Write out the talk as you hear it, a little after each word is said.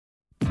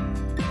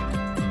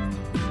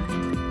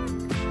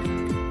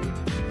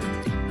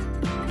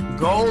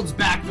Gold's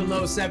back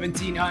below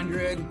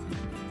 1,700.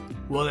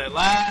 Will it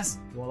last?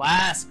 We'll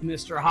ask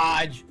Mr.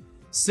 Hodge.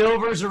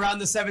 Silver's around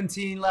the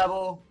 17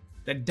 level.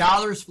 The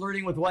dollar's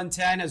flirting with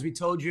 110, as we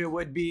told you it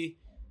would be.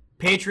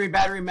 Patriot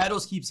Battery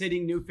Metals keeps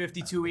hitting new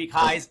 52-week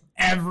highs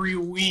every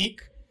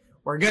week.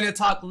 We're going to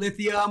talk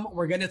lithium.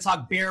 We're going to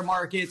talk bear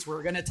markets.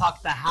 We're going to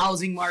talk the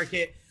housing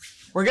market.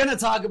 We're going to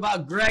talk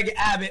about Greg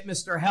Abbott,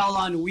 Mr. Hell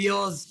on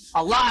Wheels.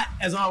 A lot,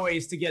 as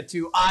always, to get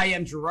to. I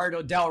am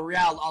Gerardo Del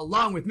Real,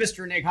 along with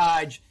Mr. Nick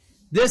Hodge.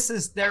 This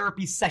is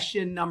therapy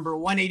session number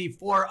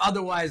 184,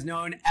 otherwise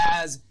known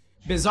as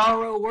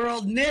Bizarro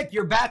World. Nick,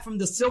 you're back from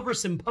the Silver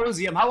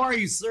Symposium. How are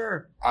you,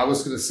 sir? I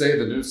was going to say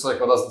the news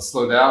cycle doesn't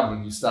slow down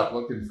when you stop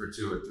looking for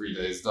 2 or 3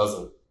 days, does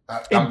it?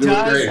 I'm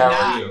doing great. How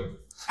are you?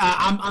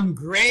 I'm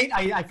great.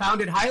 I found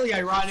it highly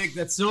ironic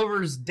that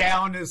silver's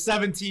down to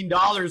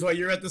 $17 while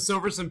you're at the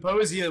Silver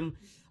Symposium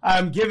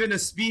giving a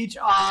speech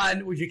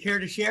on, would you care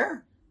to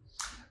share?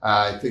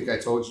 I think I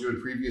told you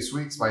in previous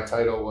weeks, my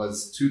title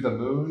was To the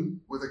Moon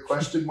with a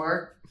question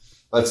mark.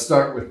 Let's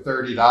start with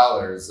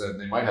 $30,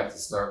 and they might have to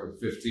start with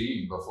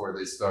 15 before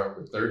they start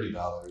with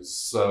 $30.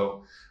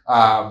 So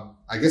I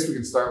guess we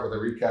can start with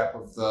a recap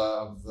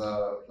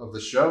of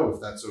the show, if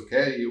that's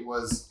okay. It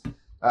was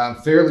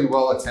fairly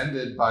well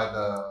attended by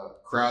the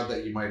crowd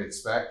that you might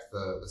expect,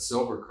 the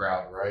silver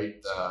crowd, right?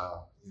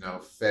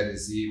 Fed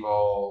is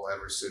evil.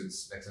 Ever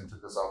since Nixon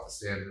took us off the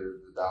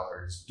standard, the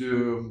dollar is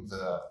doomed.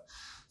 The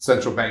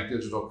central bank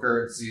digital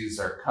currencies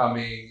are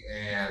coming,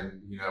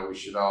 and we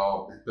should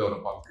all build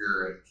a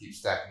bunker and keep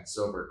stacking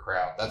silver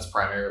crowd. That's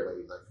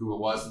primarily like who it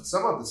was, and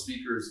some of the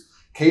speakers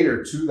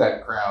cater to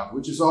that crowd,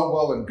 which is all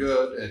well and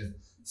good. And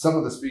some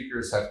of the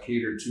speakers have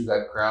catered to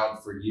that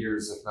crowd for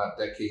years, if not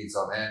decades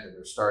on end, and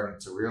they're starting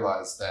to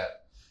realize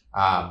that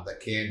the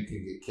can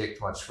get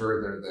kicked much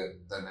further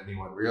than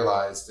anyone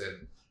realized.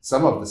 And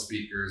some of the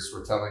speakers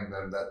were telling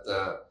them that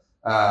the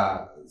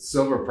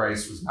silver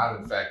price was not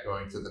in fact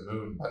going to the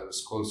moon, but it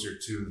was closer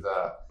to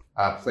the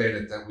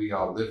planet that we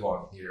all live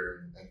on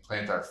here and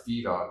plant our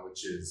feet on,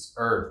 which is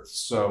Earth.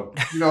 So,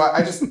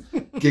 I just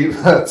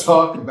gave a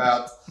talk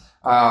about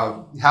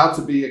how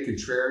to be a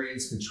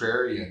contrarian's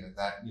contrarian, and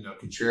that,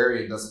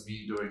 contrarian doesn't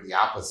mean doing the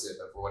opposite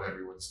of what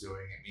everyone's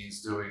doing. It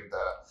means doing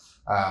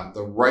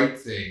the right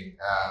thing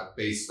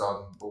based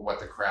on what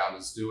the crowd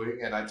is doing.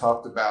 And I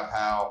talked about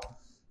how,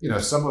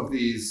 some of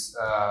these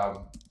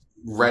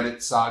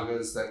Reddit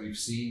sagas that we've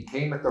seen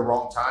came at the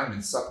wrong time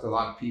and sucked a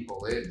lot of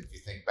people in. If you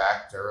think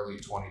back to early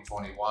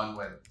 2021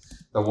 when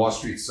the Wall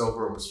Street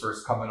Silver was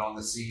first coming on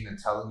the scene and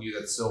telling you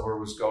that silver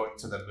was going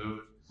to the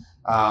moon,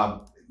 I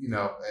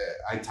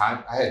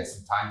had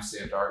some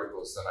time-stamped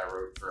articles that I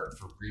wrote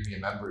for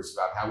premium members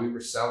about how we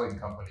were selling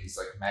companies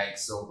like Mag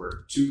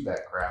Silver to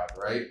that crowd,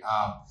 right?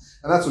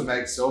 And that's when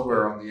Mag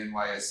Silver on the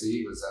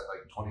NYSE was at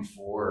like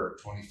 24 or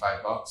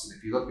 25 bucks. And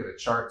if you look at a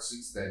chart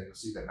since then, you'll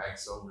see that Mag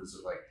Silver is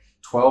at like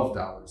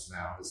 $12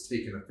 now. Has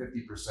taken a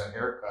 50%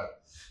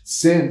 haircut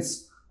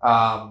since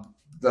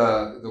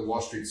the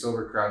Wall Street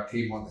Silver crowd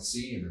came on the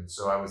scene. And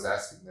so I was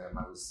asking them,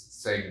 I was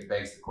saying it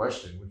begs the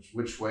question,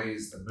 which way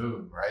is the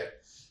moon, right?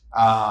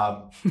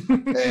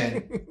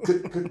 And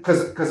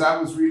because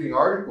I was reading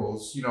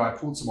articles, I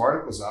pulled some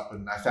articles up,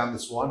 and I found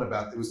this one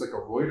about, it was like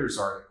a Reuters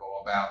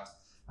article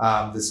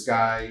about this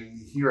guy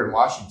here in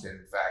Washington,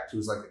 in fact, who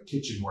was like a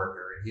kitchen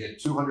worker, and he had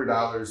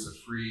 $200 of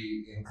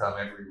free income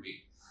every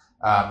week.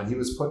 And he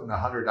was putting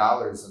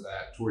 $100 of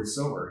that towards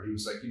silver. He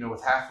was like,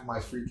 with half of my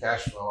free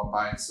cash flow, I'm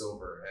buying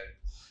silver.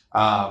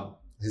 And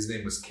his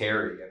name was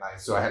Kerry. And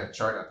so I had a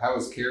chart up. How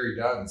was Kerry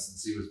done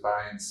since he was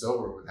buying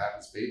silver with half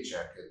his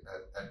paycheck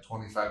at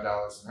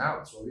 $25 an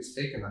ounce? Well, he's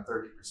taking a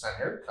 30%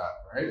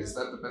 haircut, right? Is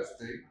that the best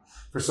thing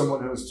for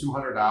someone who has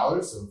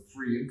 $200 of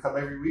free income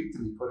every week to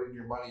be putting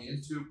your money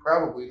into?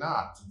 Probably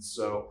not. And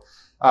so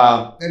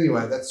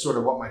anyway, that's sort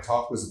of what my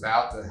talk was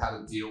about, how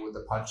to deal with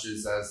the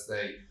punches as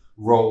they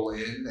roll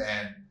in,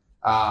 and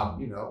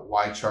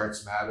why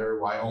charts matter,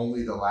 why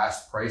only the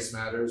last price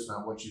matters,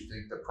 not what you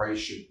think the price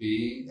should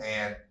be,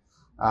 and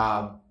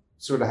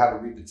sort of how to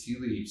read the tea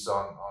leaves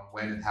on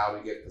when and how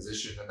to get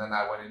positioned. And then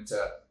I went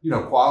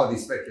into quality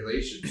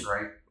speculations,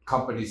 right?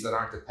 Companies that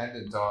aren't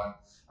dependent on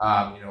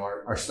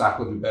our stock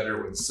will do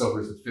better when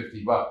silver's at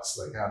 $50,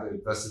 like how to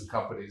invest in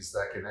companies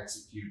that can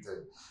execute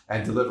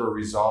and deliver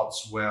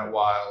results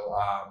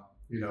while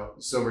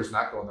silver's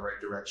not going the right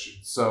direction.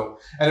 So,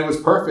 and it was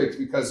perfect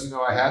because,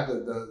 I had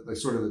the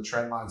sort of the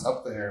trend lines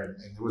up there,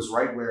 and it was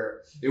right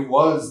where it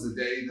was the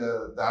day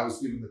that I was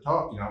giving the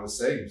talk. I was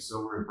saying if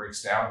silver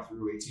breaks down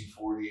through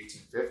 1840,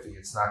 1850,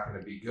 it's not going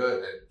to be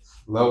good. And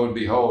lo and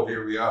behold,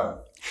 here we are.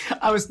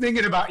 I was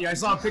thinking about you. I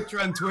saw a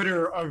picture on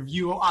Twitter of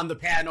you on the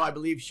panel. I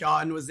believe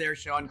Sean was there,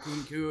 Sean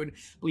Kuhn.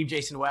 I believe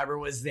Jason Weber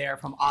was there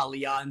from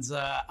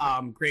Alianza.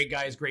 Great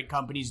guys, great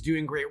companies,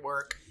 doing great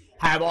work.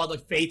 Have all the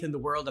faith in the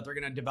world that they're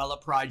going to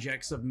develop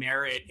projects of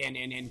merit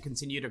and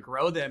continue to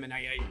grow them. And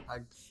I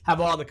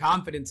have all the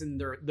confidence in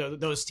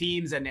those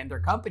teams and their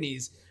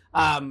companies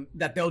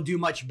that they'll do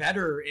much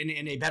better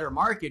in a better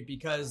market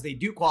because they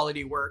do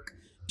quality work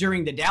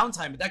during the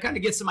downtime. But that kind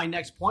of gets to my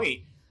next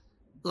point.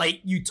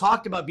 like you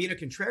talked about being a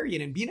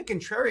contrarian, and being a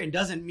contrarian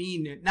doesn't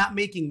mean not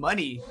making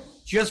money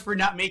just for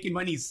not making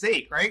money's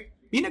sake, right?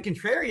 Being a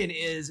contrarian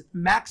is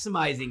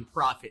maximizing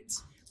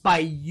profits by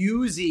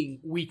using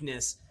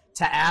weakness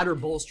to add or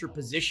bolster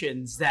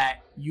positions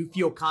that you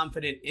feel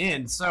confident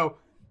in. So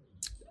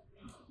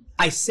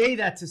I say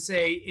that to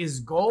say, is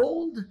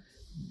gold,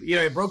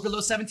 it broke below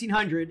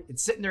 1700.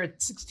 It's sitting there at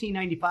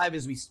 1695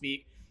 as we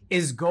speak.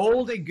 Is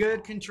gold a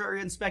good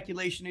contrarian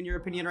speculation in your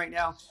opinion right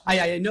now?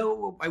 I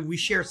know we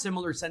share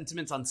similar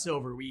sentiments on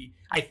silver.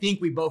 I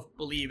think we both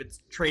believe it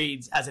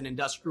trades as an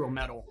industrial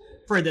metal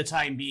for the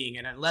time being.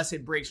 And unless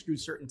it breaks through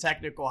certain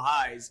technical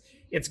highs,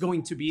 it's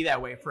going to be that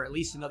way for at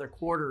least another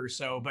quarter or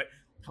so. But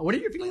what are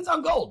your feelings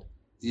on gold?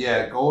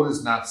 Yeah, gold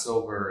is not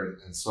silver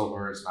and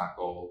silver is not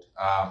gold.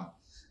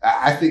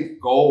 I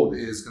think gold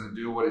is going to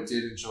do what it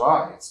did in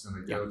July. It's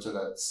going to go to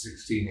that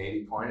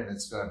 1680 point and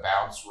it's going to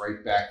bounce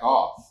right back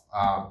off.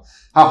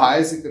 How high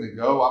is it going to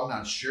go? I'm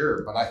not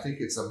sure, but I think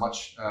it's a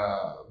much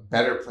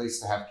better place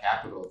to have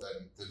capital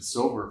than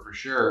silver for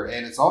sure.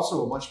 And it's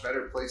also a much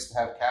better place to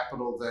have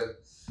capital than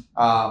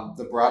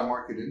the broad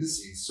market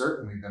indices,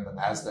 certainly than the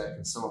NASDAQ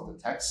and some of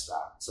the tech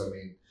stocks. I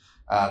mean,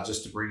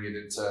 just to bring it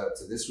into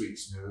this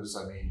week's news,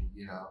 I mean,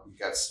 you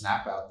got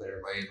Snap out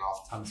there laying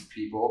off tons of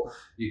people.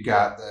 You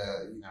got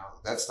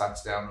that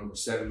stock's down over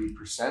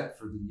 70%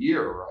 for the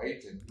year,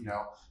 right? And,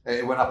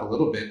 it went up a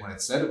little bit when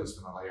it said it was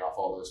going to lay off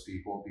all those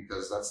people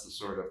because that's the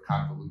sort of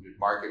convoluted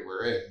market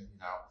we're in.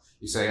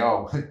 You say,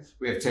 oh,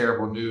 we have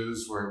terrible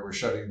news, we're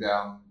shutting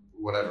down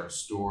whatever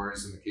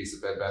stores in the case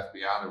of Bed Bath &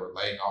 Beyond, or we're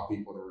laying off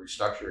people and we're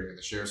restructuring, and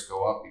the shares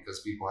go up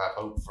because people have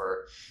hope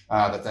for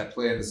that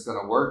plan is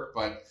going to work.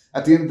 But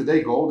at the end of the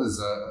day, gold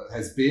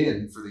has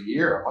been for the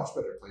year a much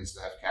better place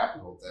to have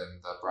capital than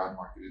the broad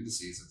market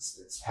indices.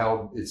 It's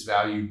held its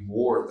value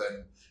more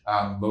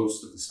than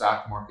most of the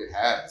stock market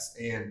has,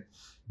 and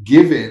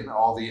given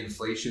all the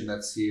inflation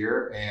that's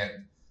here,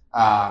 and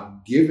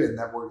given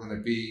that we're going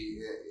to be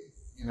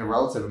in a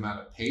relative amount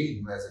of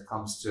pain as it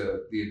comes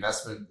to the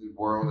investment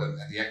world and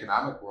the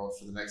economic world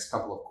for the next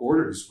couple of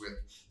quarters with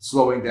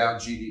slowing down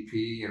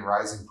GDP and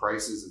rising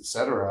prices, et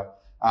cetera.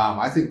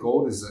 I think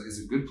gold is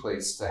a good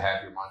place to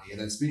have your money.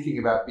 And then speaking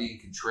about being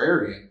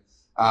contrarian,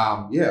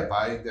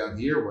 buying down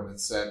here when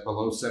it's at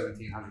below $1,700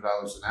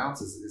 an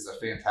ounce is a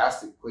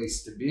fantastic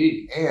place to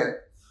be. And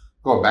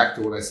going back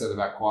to what I said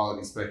about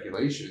quality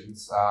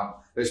speculations,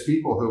 there's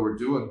people who are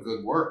doing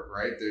good work,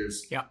 right?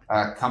 There's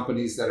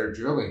companies that are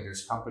drilling.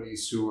 There's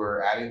companies who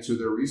are adding to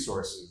their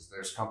resources.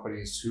 There's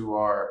companies who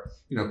are,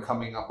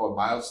 coming up on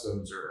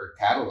milestones or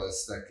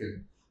catalysts that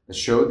can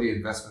show the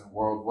investment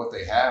world what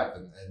they have.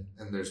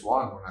 And there's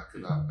one, we're not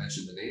going to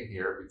mention the name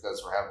here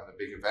because we're having a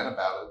big event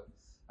about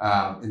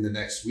it in the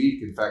next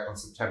week. In fact, on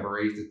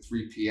September 8th at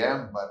 3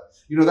 p.m. But,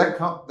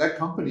 that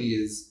company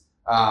is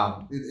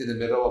in the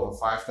middle of a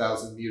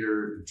 5,000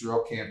 meter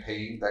drill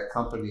campaign. That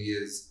company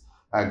is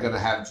going to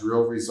have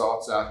drill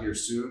results out here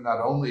soon.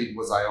 Not only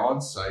was I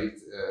on site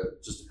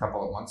just a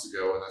couple of months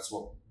ago, and that's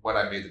what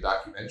I made the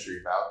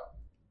documentary about,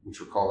 which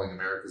we're calling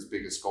America's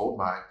Biggest Gold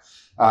Mine,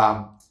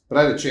 but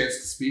I had a chance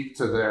to speak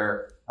to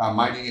their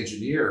mining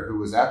engineer who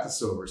was at the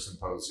Silver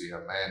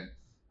Symposium. And,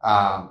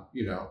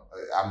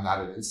 I'm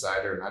not an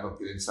insider and I don't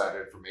get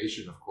insider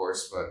information, of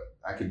course, but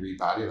I can read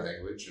body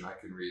language and I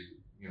can read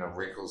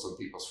wrinkles on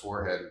people's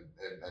forehead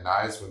and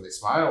eyes when they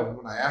smile. And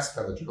when I ask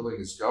how the drilling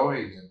is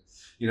going and,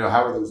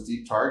 how are those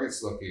deep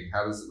targets looking?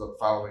 How does it look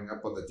following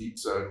up on the deep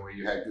zone where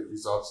you had good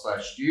results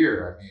last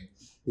year? I mean,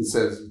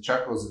 he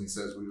chuckles and he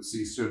says, we will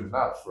see soon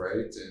enough,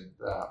 right? And,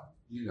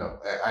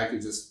 I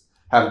could just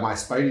have my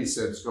spidey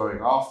sense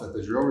going off that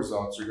the drill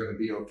results are going to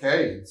be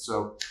okay. And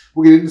so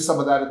we'll get into some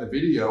of that in the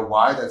video,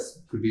 why that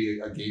could be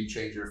a game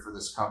changer for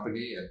this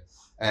company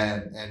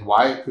and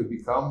why it could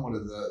become one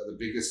of the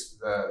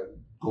biggest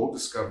gold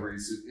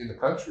discoveries in the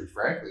country,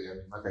 frankly. I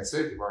mean, like I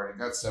said, they've already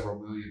got several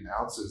million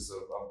ounces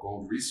of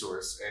gold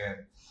resource,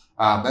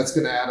 and that's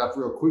going to add up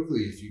real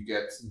quickly if you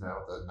get,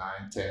 the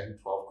 9, 10,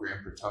 12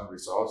 gram per ton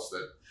results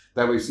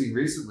that we've seen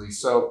recently.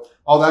 So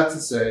all that to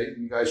say,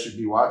 you guys should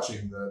be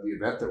watching the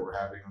event that we're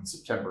having on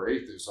September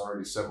 8th. There's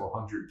already several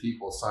hundred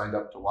people signed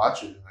up to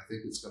watch it, and I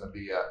think it's going to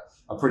be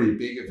a pretty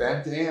big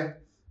event and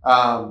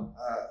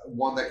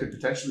one that could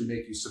potentially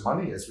make you some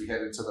money as we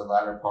head into the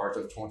latter part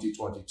of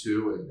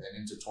 2022 and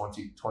into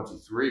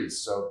 2023.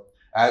 So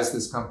as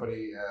this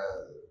company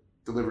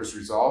delivers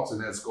results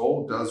and as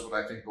gold does what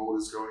I think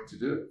gold is going to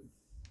do.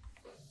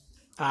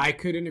 I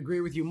couldn't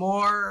agree with you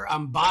more.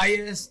 I'm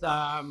biased.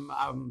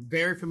 I'm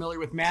very familiar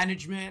with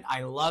management.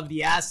 I love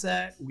the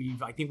asset.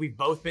 I think we've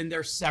both been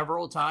there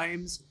several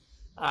times.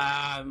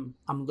 I'm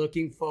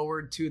looking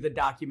forward to the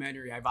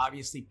documentary. I've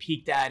obviously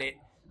peeked at it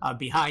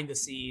behind the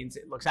scenes.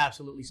 It looks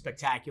absolutely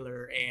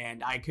spectacular.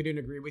 And I couldn't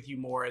agree with you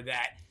more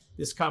that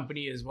this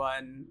company is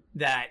one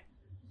that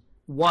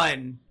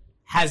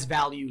has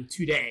value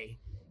today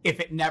if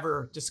it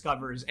never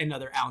discovers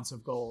another ounce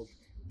of gold.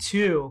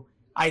 2,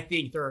 I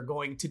think they're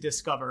going to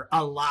discover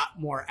a lot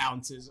more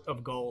ounces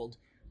of gold.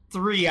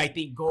 3, I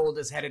think gold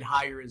is headed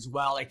higher as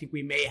well. I think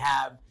we may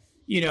have,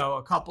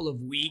 a couple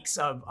of weeks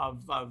of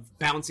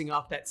bouncing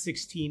off that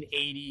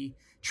 1680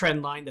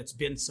 trend line that's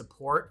been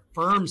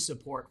firm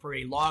support for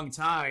a long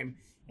time.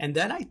 And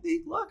then I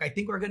think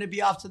we're going to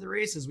be off to the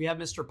races. We have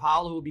Mr.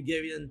 Powell who will be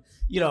giving,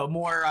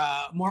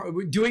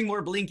 doing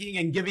more blinking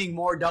and giving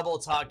more double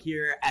talk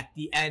here at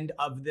the end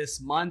of this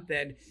month.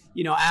 And,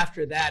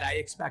 after that, I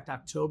expect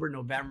October,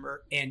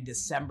 November, and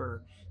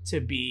December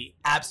to be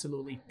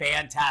absolutely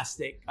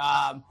fantastic.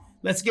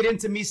 Let's get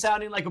into me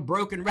sounding like a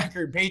broken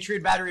record.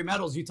 Patriot Battery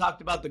Metals. You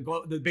talked about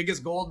the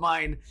biggest gold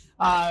mine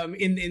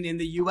in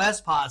the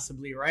U.S.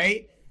 possibly,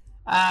 right?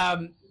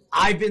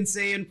 I've been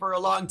saying for a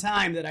long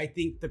time that I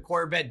think the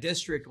Corvette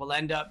District will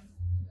end up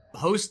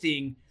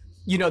hosting,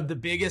 the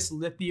biggest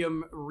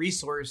lithium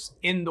resource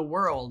in the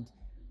world.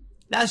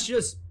 That's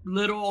just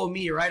little old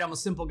me, right? I'm a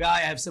simple guy.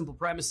 I have simple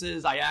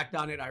premises. I act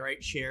on it. I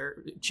write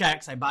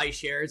checks. I buy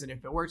shares. And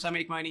if it works, I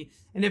make money.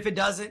 And if it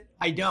doesn't,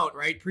 I don't,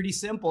 right? Pretty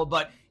simple.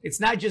 But it's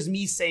not just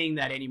me saying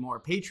that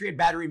anymore. Patriot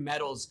Battery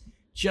Metals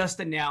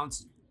just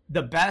announced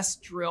the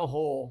best drill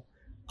hole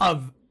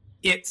of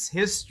its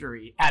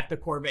history at the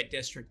Corvette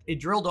District.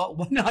 It drilled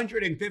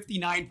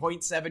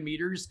 159.7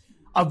 meters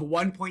of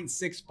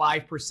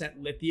 1.65%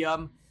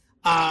 lithium.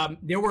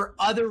 There were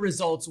other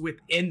results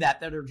within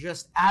that are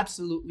just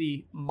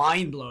absolutely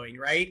mind-blowing,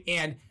 right?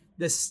 And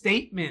the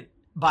statement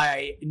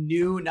by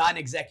new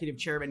non-executive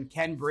chairman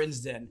Ken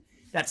Brinsden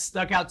that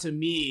stuck out to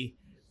me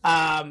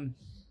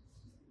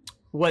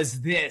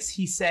was this.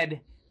 He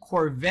said,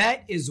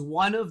 Corvette is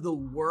one of the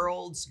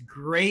world's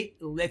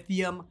great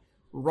lithium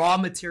raw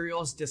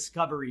materials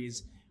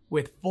discoveries,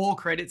 with full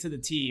credit to the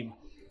team.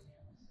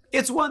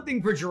 It's one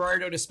thing for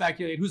Gerardo to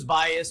speculate who's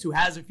biased, who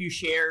has a few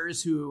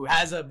shares, who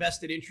has a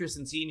vested interest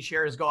in seeing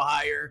shares go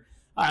higher,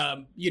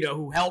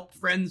 who helped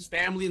friends,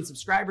 family, and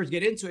subscribers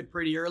get into it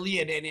pretty early,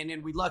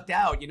 and we lucked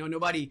out.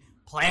 Nobody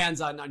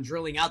plans on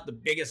drilling out the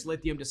biggest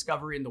lithium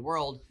discovery in the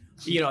world.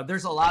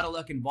 There's a lot of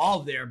luck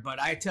involved there,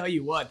 but I tell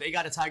you what, they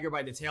got a tiger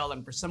by the tail.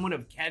 And for someone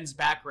of Ken's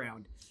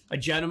background, a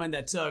gentleman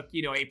that took,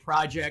 a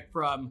project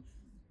from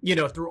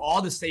through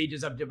all the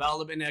stages of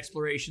development,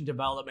 exploration,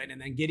 development,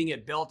 and then getting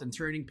it built and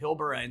turning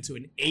Pilbara into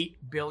an $8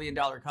 billion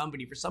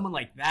company. For someone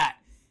like that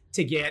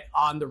to get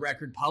on the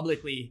record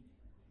publicly,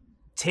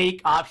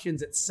 take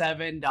options at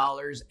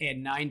 $7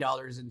 and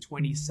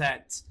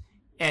 $9.20,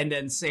 and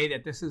then say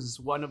that this is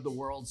one of the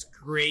world's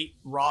great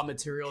raw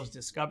materials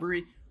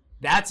discovery,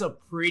 that's a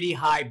pretty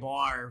high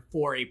bar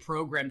for a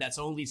program that's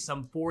only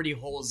some 40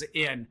 holes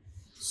in.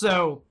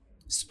 So,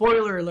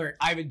 spoiler alert,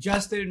 I've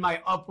adjusted my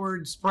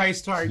upwards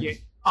price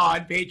target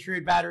on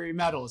Patriot Battery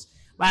Metals.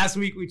 Last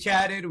week we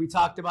chatted. We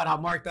talked about how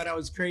Mark thought I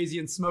was crazy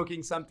and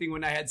smoking something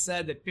when I had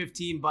said that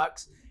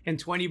 $15 and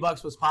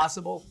 $20 was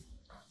possible.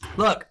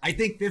 Look, I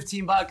think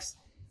 $15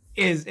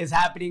 is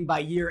happening by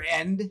year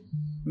end.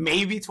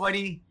 Maybe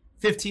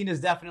 2015 is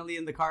definitely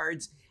in the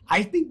cards.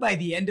 I think by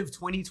the end of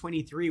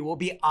 2023, we'll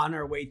be on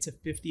our way to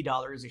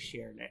 $50 a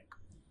share, Nick.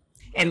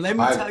 And let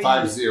me tell you,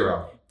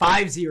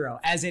 5-0,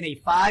 as in a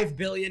 $5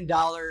 billion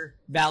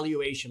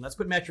valuation. Let's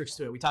put metrics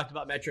to it. We talked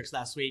about metrics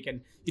last week, and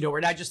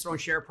we're not just throwing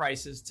share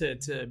prices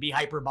to be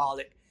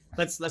hyperbolic.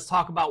 Let's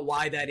talk about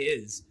why that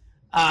is.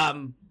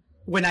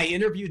 When I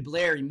interviewed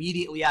Blair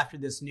immediately after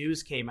this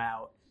news came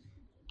out,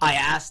 I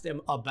asked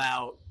him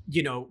about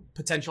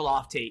potential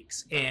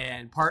offtakes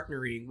and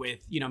partnering with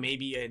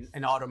maybe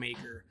an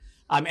automaker,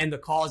 and the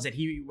calls that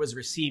he was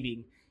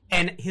receiving.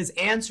 And his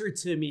answer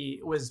to me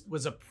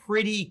was a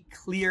pretty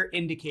clear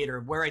indicator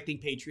of where I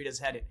think Patriot is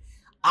headed.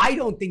 I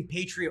don't think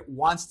Patriot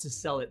wants to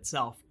sell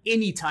itself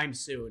anytime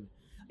soon.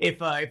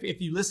 If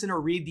you listen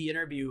or read the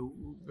interview,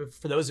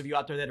 for those of you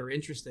out there that are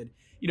interested,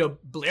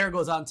 Blair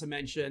goes on to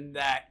mention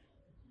that,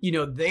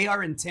 they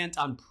are intent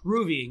on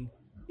proving,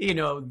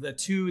 the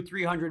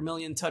 200-300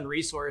 million ton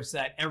resource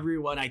that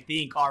everyone I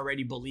think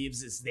already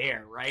believes is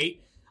there,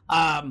 right?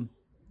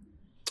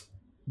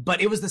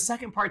 But it was the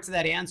second part to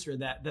that answer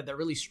that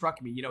really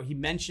struck me. He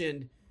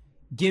mentioned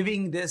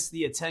giving this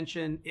the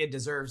attention it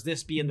deserves,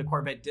 this being the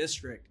Corvette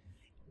District,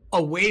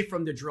 away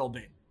from the drill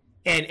bit.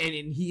 And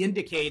he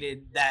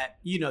indicated that,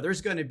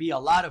 there's going to be a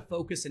lot of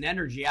focus and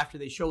energy after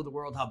they show the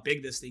world how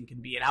big this thing can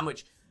be and how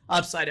much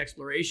upside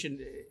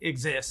exploration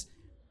exists.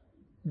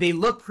 They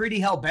look pretty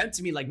hell-bent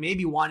to me, like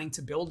maybe wanting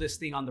to build this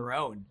thing on their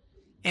own.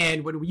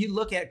 And when you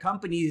look at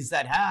companies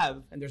that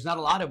have, and there's not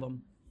a lot of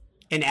them,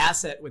 an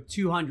asset with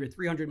 200,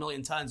 300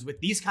 million tons with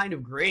these kind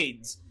of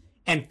grades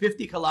and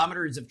 50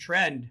 kilometers of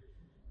trend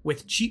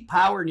with cheap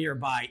power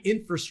nearby,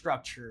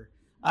 infrastructure,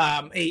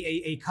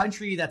 a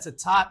country that's a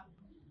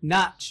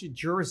top-notch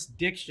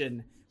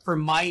jurisdiction for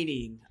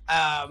mining.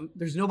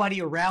 There's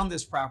nobody around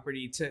this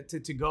property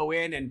to go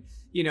in and,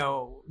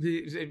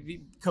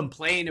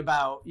 complain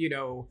about,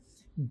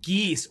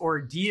 geese or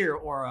deer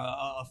or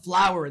a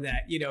flower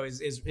that,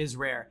 is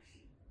rare.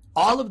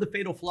 All of the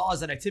fatal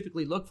flaws that I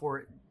typically look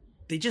for,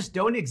 they just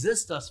don't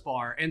exist thus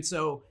far. And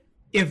so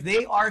if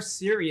they are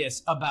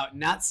serious about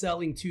not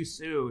selling too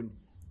soon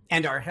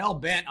and are hell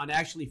bent on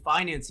actually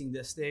financing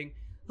this thing,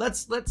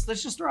 let's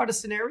just throw out a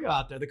scenario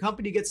out there. The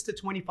company gets to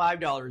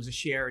 $25 a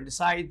share and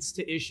decides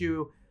to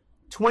issue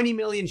 20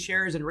 million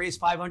shares and raise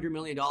 $500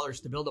 million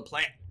to build a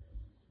plant.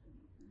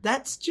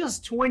 That's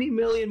just 20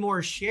 million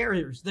more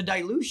shares. The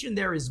dilution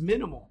there is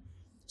minimal.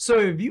 So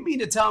if you mean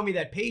to tell me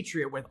that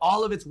Patriot, with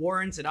all of its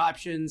warrants and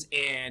options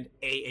and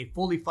a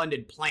fully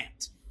funded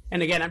plant,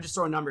 and again, I'm just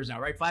throwing numbers now,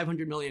 right?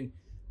 500 million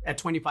at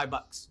 25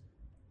 bucks.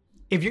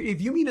 If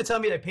you mean to tell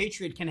me that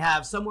Patriot can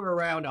have somewhere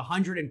around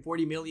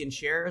 140 million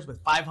shares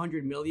with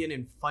 500 million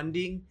in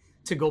funding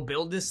to go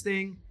build this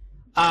thing,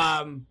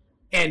 and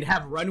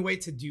have runway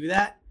to do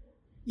that,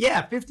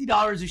 yeah,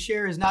 $50 a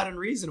share is not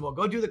unreasonable.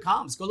 Go do the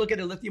comps. Go look at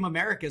Lithium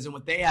Americas and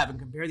what they have and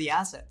compare the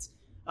assets.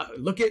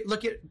 Look at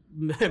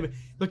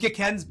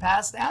Ken's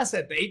past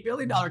asset, the $8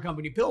 billion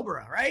company,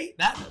 Pilbara, right?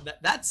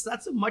 That's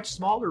a much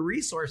smaller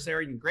resource there.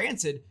 And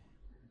granted,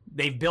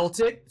 they've built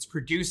it. It's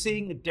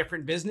producing a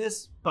different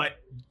business, but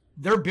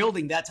they're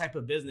building that type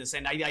of business.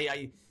 And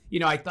I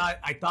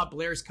thought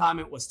Blair's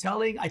comment was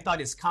telling. I thought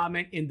his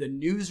comment in the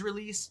news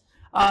release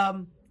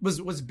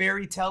was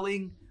very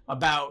telling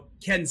about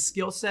Ken's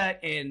skill set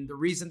and the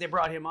reason they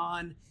brought him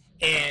on,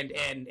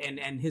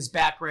 and his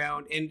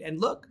background. And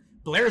look,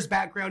 Blair's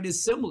background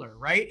is similar,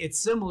 right? It's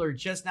similar,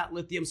 just not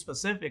lithium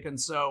specific.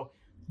 And so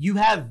you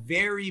have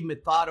very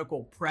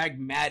methodical,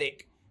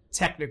 pragmatic,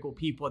 technical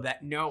people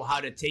that know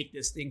how to take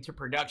this thing to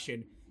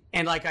production.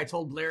 And like I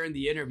told Blair in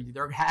the interview,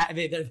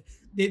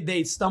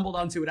 they stumbled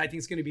onto it. I think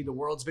it's going to be the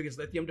world's biggest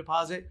lithium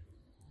deposit,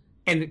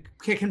 and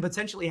can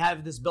potentially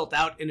have this built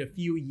out in a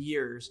few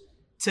years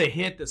to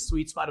hit the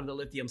sweet spot of the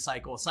lithium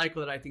cycle, a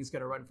cycle that I think is going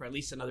to run for at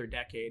least another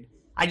decade.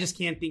 I just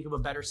can't think of a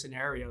better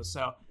scenario.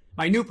 So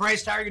my new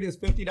price target is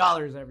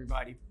 $50,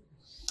 everybody.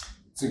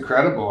 It's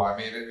incredible. I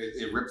mean,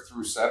 it ripped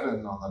through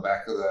 7 on the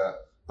back of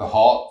the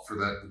halt for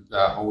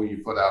that hole you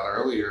put out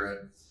earlier.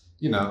 And,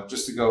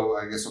 just to go,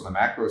 I guess, on the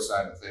macro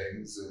side of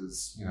things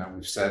is,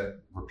 we've said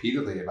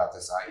repeatedly about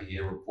this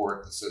IEA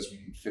report that says we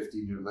need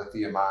 50 new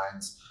lithium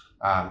mines.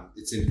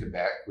 It's in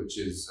Quebec, which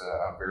is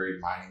a very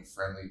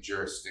mining-friendly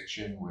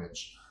jurisdiction,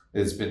 which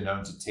has been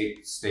known to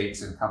take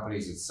stakes in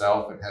companies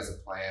itself, and has a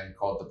plan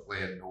called the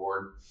Plan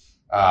Nord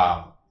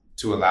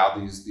to allow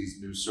these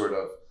new sort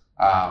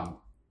of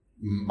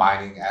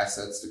mining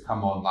assets to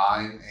come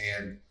online.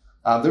 And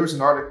there was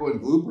an article in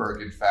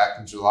Bloomberg, in fact,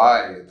 in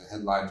July, and the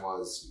headline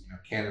was,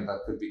 Canada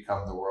could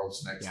become the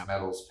world's next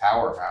metals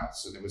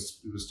powerhouse. And it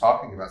was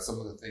talking about some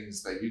of the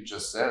things that you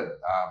just said.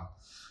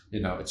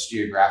 Its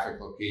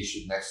geographic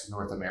location next to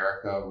North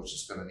America, which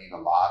is going to need a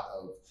lot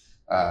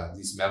of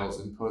these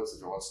metals inputs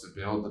if it wants to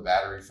build the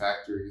battery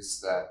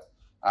factories that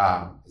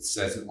it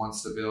says it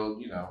wants to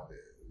build.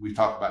 We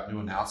talk about new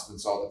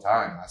announcements all the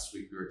time. Last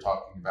week we were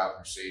talking about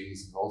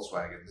Mercedes and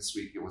Volkswagen. This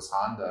week it was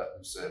Honda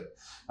who said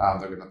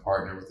they're going to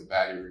partner with a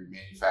battery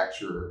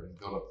manufacturer and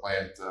build a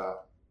plant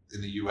in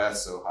the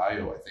U.S.,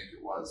 Ohio, I think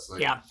it was.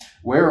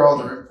 Where are all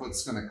their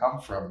inputs going to come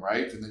from,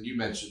 right? And then you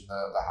mentioned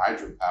the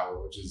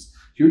hydropower, which is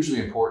hugely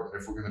important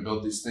if we're going to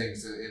build these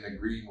things in a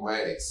green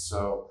way.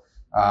 So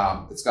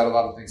it's got a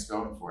lot of things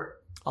going for it.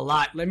 A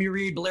lot. Let me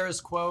read Blair's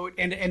quote.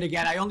 And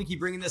again, I only keep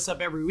bringing this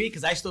up every week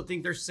because I still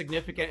think there's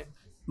significant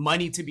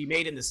money to be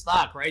made in the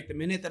stock, right? The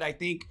minute that I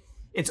think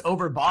it's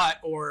overbought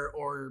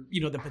or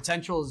the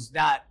potential is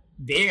not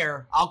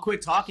there, I'll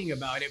quit talking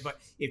about it.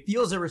 But it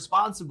feels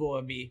irresponsible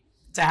of me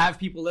to have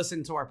people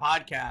listen to our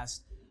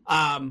podcast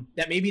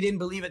that maybe didn't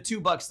believe at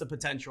 $2 the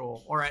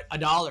potential, or at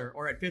 $1,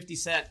 or at 50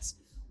 cents,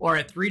 or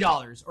at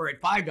 $3, or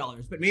at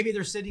 $5. But maybe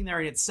they're sitting there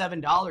and it's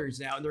 $7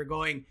 now, and they're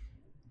going,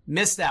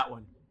 missed that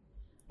one.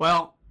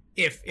 Well,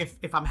 if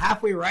I'm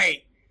halfway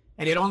right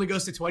and it only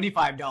goes to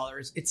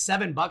 $25, it's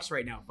 $7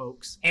 right now,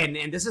 folks. And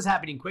this is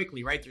happening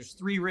quickly, right? There's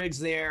 3 rigs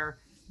there.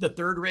 The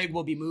 3rd rig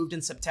will be moved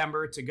in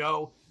September to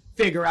go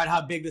figure out how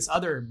big this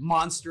other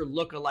monster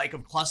look-alike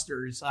of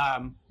clusters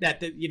that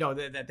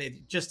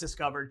they just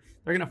discovered.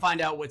 They're going to find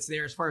out what's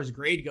there as far as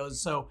grade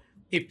goes. So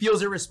it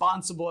feels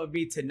irresponsible of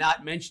me to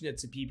not mention it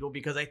to people,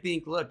 because I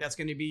think, look, that's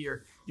going to be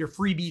your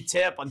freebie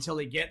tip until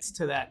it gets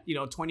to that,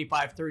 $25,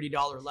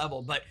 $30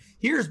 level. But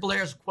here's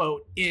Blair's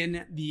quote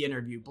in the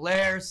interview.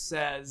 Blair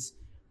says,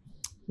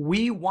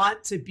 "We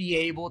want to be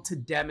able to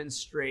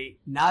demonstrate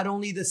not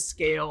only the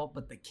scale,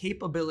 but the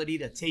capability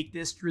to take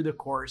this through the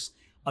course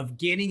of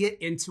getting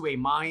it into a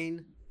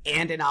mine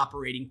and an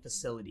operating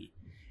facility.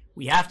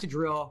 We have to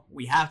drill,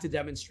 we have to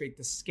demonstrate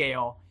the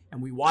scale,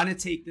 and we want to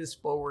take this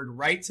forward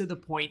right to the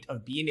point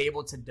of being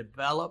able to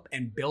develop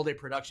and build a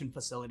production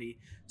facility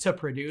to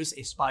produce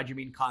a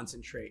spodumene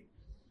concentrate.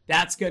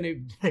 That's gonna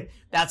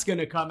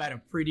come at a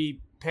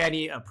pretty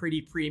penny, a pretty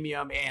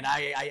premium, and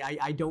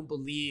I don't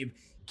believe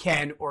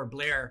Ken or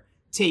Blair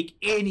take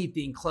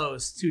anything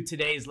close to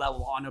today's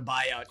level on a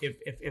buyout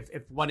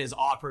if one is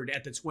offered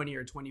at the $20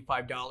 or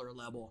 $25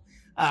 level.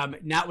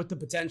 Not with the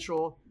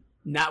potential,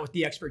 not with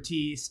the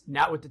expertise,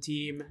 not with the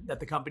team that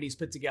the company's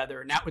put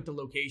together, not with the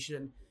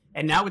location,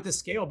 and not with the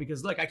scale.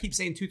 Because look, I keep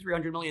saying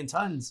 200-300 million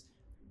tons.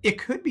 It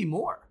could be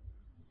more.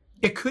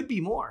 It could be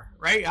more,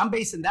 right? I'm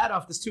basing that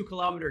off this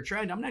 2-kilometer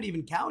trend. I'm not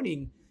even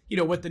counting,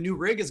 what the new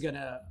rig is going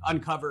to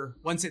uncover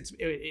once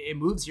it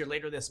moves here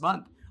later this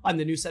month on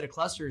the new set of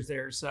clusters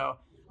there. So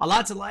a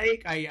lot to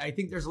like. I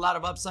think there's a lot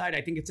of upside.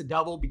 I think it's a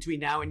double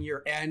between now and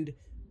year end,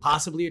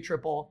 possibly a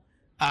triple.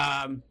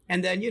 And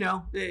then,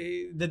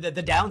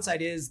 the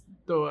downside is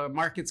the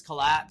markets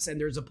collapse and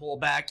there's a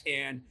pullback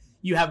and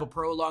you have a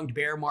prolonged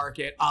bear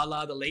market a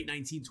la the late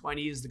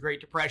 1920s, the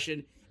Great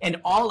Depression, and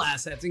all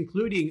assets,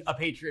 including a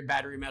Patriot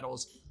battery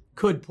metals,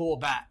 could pull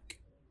back.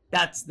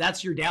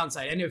 That's your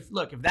downside. And if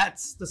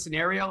that's the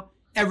scenario,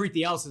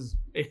 everything else is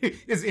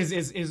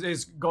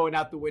going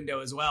out the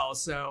window as well.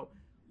 So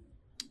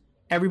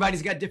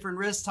everybody's got different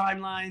risk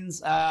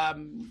timelines,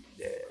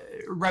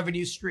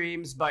 revenue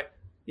streams, but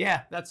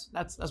yeah, that's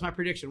my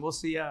prediction. We'll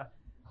see.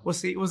 We'll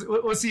see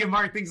if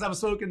Mark thinks I'm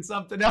smoking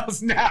something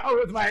else now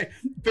with my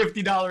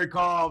 $50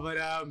 call. But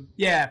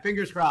yeah,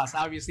 fingers crossed.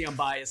 Obviously, I'm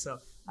biased, so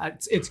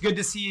it's good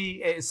to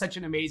see. It's such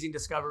an amazing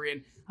discovery,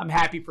 and I'm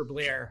happy for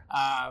Blair.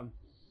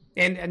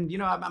 And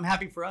I'm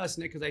happy for us,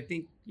 Nick, because I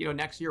think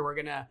next year we're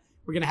gonna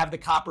have the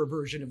copper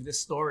version of this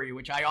story,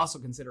 which I also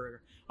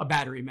consider a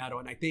battery metal,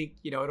 and I think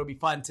it'll be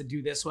fun to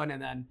do this one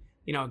and then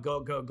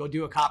go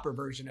do a copper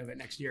version of it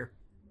next year.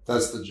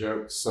 That's the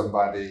joke.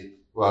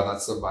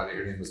 Not somebody,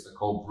 her name is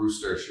Nicole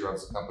Brewster. She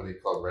runs a company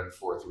called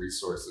Redforth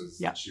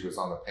Resources. Yeah. She was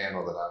on a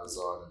panel that I was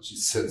on, and she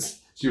says,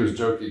 she was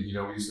joking,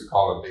 we used to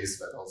call them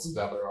base metals, and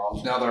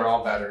now they're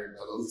all battery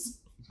metals.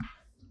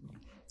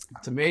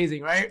 It's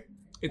amazing, right?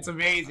 It's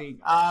amazing.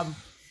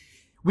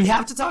 We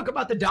have to talk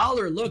about the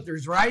dollar. Look,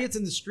 there's riots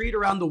in the street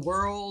around the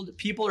world.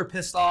 People are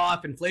pissed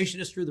off. Inflation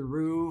is through the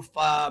roof.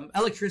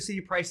 Electricity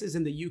prices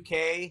in the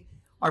UK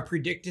are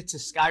predicted to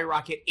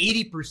skyrocket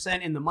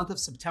 80% in the month of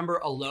September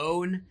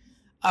alone.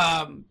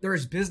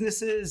 There's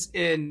businesses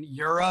in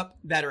Europe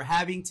that are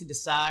having to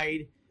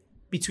decide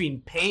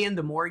between paying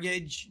the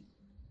mortgage,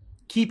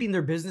 keeping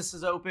their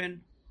businesses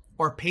open,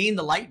 or paying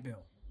the light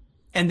bill.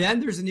 And then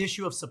there's an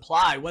issue of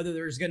supply, whether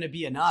there's going to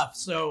be enough.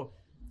 So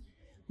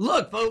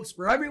look, folks,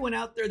 for everyone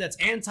out there that's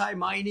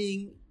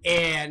anti-mining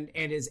and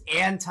is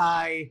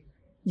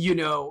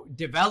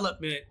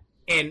anti-development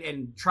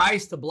and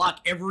tries to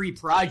block every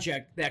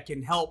project that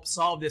can help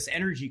solve this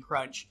energy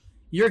crunch,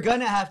 you're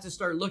going to have to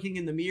start looking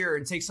in the mirror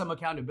and take some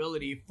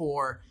accountability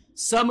for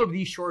some of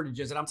these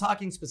shortages. And I'm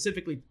talking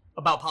specifically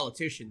about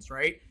politicians,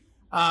 right?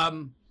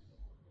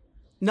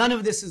 None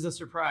of this is a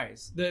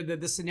surprise.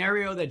 The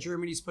scenario that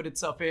Germany's put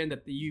itself in,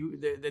 that the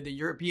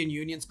European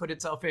Union's put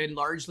itself in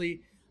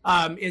largely,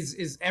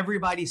 is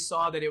everybody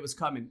saw that it was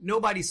coming.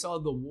 Nobody saw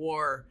the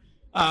war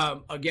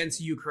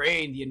against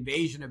Ukraine, the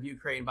invasion of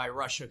Ukraine by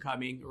Russia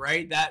coming,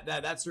 right?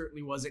 That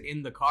certainly wasn't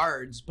in the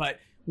cards, but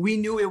we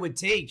knew it would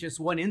take just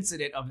one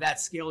incident of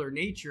that scale or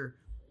nature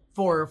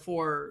for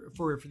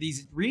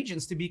these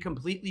regions to be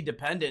completely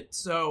dependent.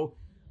 So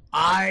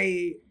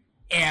I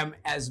am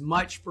as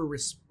much for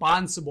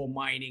responsible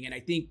mining, and I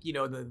think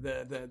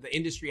the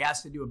industry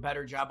has to do a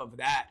better job of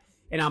that.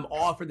 And I'm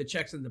all for the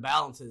checks and the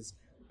balances,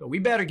 but we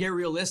better get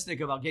realistic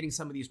about getting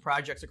some of these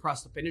projects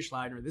across the finish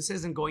line, or this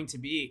isn't going to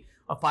be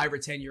a 5 or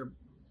 10 year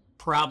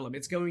problem.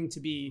 It's going to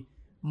be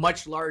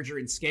much larger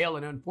in scale,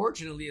 and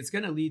unfortunately it's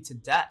going to lead to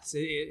deaths.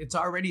 It's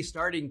already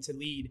starting to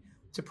lead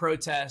to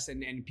protests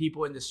and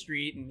people in the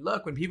street. And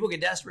look, when people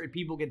get desperate,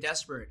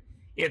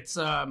 it's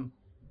a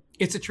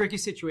tricky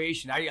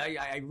situation.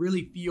 I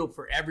really feel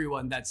for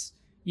everyone that's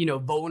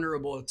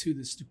vulnerable to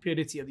the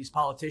stupidity of these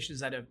politicians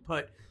that have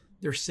put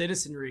their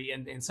citizenry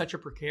in such a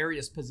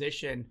precarious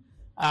position.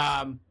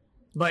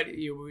 But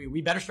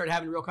we better start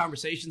having real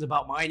conversations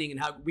about mining and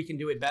how we can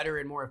do it better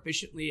and more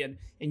efficiently and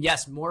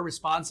yes, more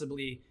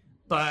responsibly.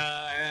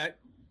 But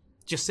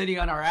just sitting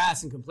on our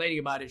ass and complaining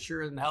about it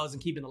sure in the hell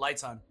isn't keeping the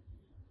lights on.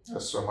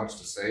 There's so much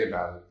to say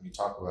about it. We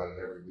talk about it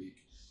every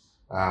week.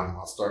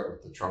 I'll start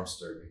with the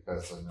Trumpster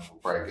because I know we'll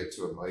probably get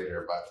to him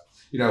later. But,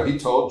 he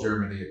told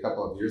Germany a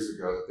couple of years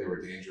ago that they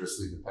were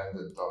dangerously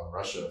dependent on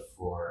Russia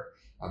for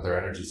their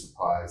energy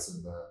supplies.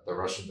 And the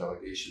Russian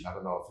delegation, I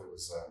don't know if it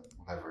was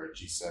a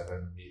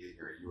G7 meeting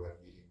or a UN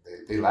meeting,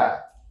 they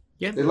laughed.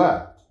 Yeah. They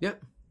laughed.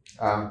 Yep.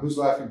 Who's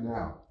laughing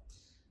now?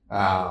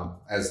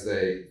 As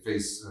they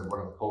face one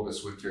of the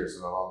coldest winters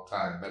in a long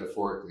time,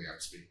 metaphorically I'm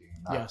speaking,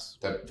 not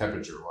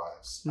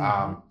temperature-wise.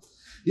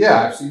 Mm-hmm.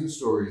 I've seen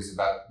stories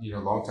about,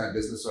 longtime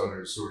business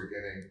owners who are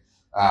getting,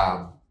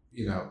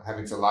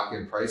 having to lock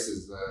in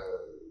prices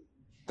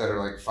that are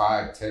like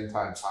 5-10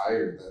 times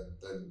higher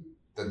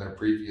than their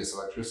previous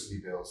electricity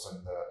bills,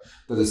 and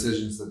the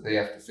decisions that they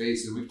have to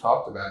face. And we've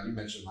talked about, you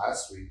mentioned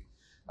last week,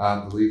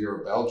 the leader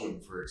of Belgium,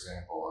 for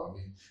example. I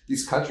mean,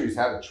 these countries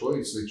had a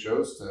choice. They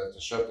chose to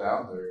shut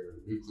down their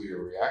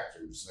nuclear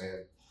reactors.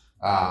 And,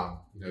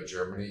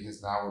 Germany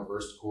has now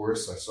reversed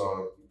course. I saw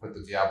you put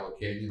the Diablo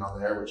Canyon on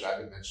there, which I've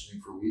been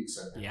mentioning for weeks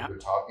and we've been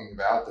talking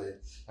about. They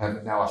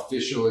have now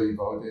officially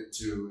voted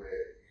to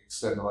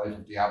extend the life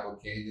of Diablo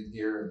Canyon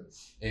here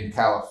in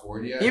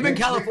California. Even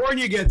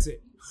California gets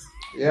it.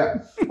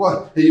 Yeah.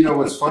 Well,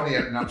 what's funny,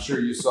 and I'm sure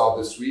you saw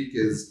this week,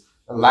 is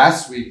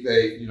last week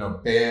they,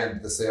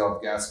 banned the sale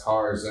of gas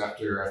cars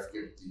after, I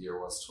forget what the year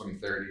was,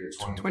 2030 or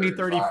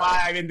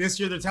 2035. And this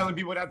year they're telling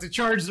people not to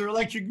charge their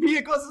electric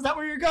vehicles. Is that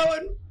where you're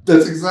going?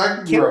 That's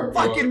exactly where I'm Can't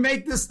going. fucking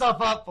make this stuff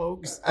up,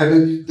 folks. And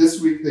then this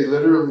week they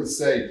literally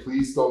say,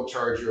 please don't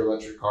charge your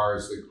electric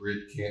cars. The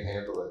grid can't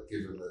handle it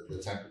given the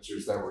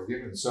temperatures that we're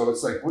given. So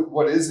it's like,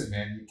 what is it,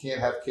 man? You can't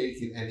have cake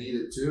and eat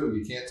it too.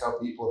 You can't tell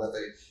people that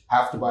they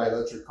have to buy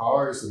electric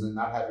cars and then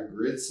not have a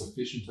grid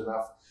sufficient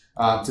enough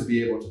to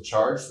be able to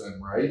charge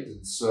them, right?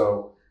 And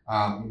so,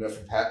 from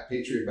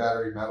Patriot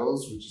Battery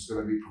Metals, which is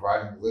going to be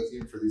providing the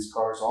lithium for these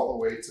cars, all the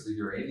way to the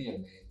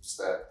uranium names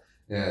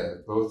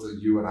that both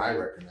you and I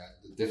recommend,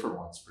 the different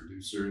ones,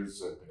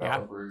 producers,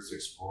 developers,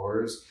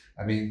 explorers.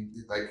 I mean,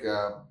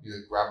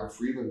 Robert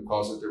Friedland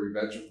calls it the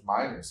revenge of the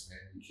miners, man.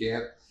 You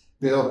can't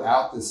build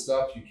out this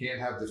stuff. You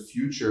can't have the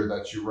future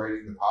that you're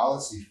writing the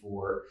policy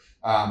for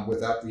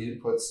without the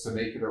inputs to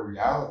make it a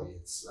reality.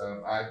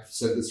 I've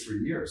said this for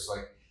years.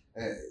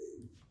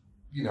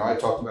 I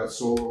talked about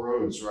solar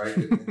roads, right?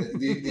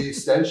 the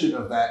extension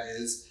of that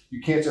is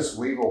you can't just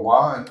wave a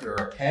wand or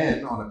a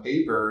pen on a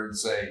paper and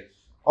say,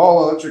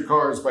 all electric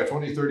cars by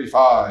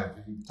 2035,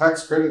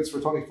 tax credits for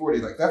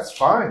 2040. Like, that's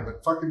fine,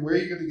 but fucking where are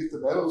you going to get the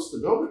metals to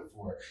build it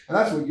for? And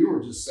that's what you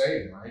were just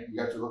saying, right?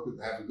 You have to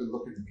have a good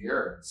look in the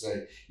mirror and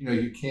say,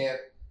 you can't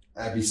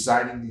be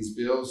signing these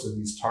bills and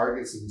these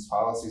targets and these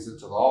policies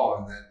into law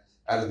and then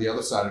out of the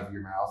other side of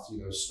your mouth,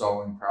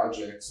 stalling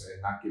projects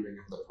and not giving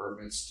them the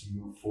permits to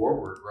move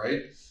forward,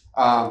 right?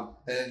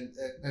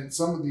 And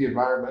some of the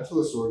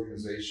environmentalist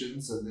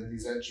organizations and then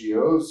these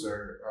NGOs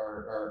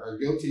are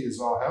guilty as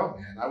all hell,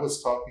 man. I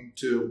was talking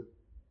to,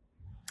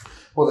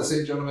 the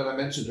same gentleman I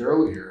mentioned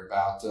earlier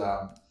about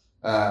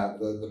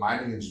the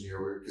mining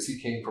engineer, because he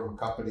came from a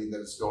company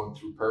that is going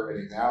through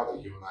permitting now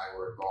that you and I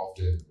were involved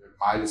in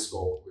Midas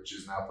Gold, which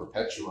is now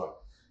Perpetua.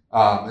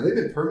 And they've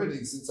been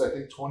permitting since, I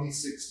think,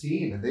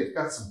 2016, and they've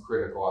got some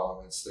critical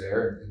elements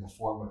there in the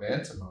form of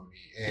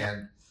antimony.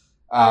 And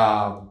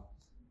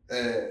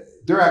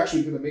they're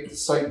actually going to make the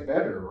site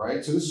better,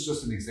 right? So this is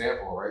just an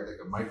example, right? Like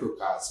a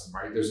microcosm,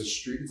 right? There's a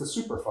stream. It's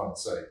a Superfund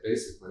site,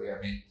 basically. I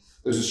mean,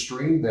 there's a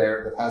stream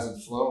there that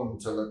hasn't flown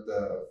to let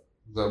the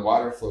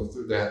water flow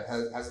through, that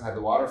hasn't had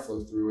the water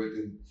flow through it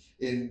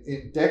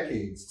in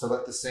decades to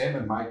let the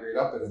salmon migrate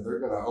up it, and they're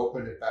going to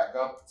open it back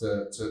up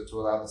to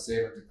allow the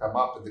salmon to come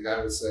up. And the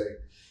guy was saying,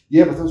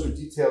 yeah, but those are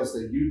details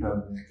that you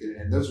know, Nick,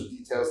 and those are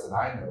details that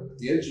I know. But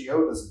the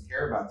NGO doesn't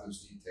care about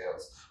those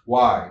details.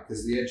 Why?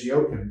 Because the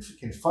NGO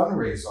can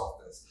fundraise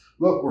off this.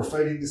 Look, we're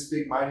fighting this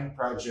big mining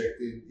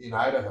project in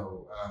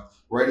Idaho.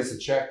 Write us a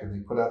check, and they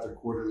put out their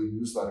quarterly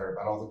newsletter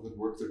about all the good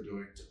work they're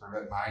doing to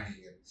prevent mining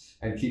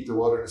and keep the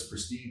wilderness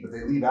pristine. But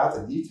they leave out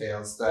the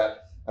details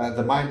that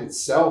the mine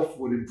itself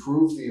would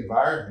improve the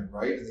environment,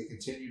 right? And they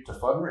continue to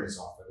fundraise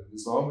off it. And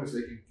as long as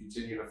they can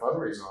continue to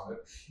fundraise on it,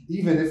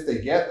 even if they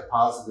get the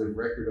positive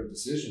record of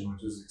decision,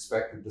 which is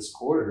expected this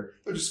quarter,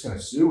 they're just going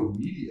to sue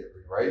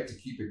immediately, right, to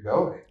keep it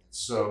going.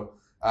 So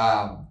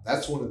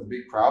that's one of the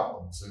big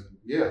problems. And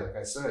yeah, like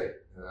I say,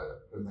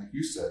 and like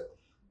you said,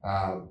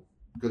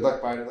 good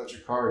luck buying an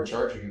electric car and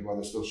charging it while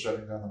they're still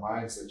shutting down the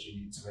mines that you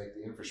need to make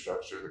the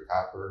infrastructure, the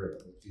copper and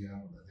the lithium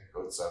and the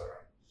nickel, et cetera.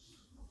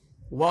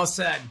 Well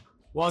said.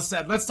 Well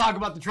said. Let's talk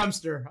about the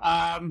Trumpster.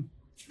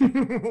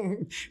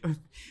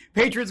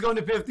 Patriot's going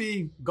to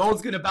 50.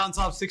 Gold's going to bounce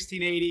off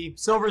 1680.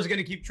 Silver's going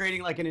to keep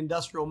trading like an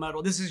industrial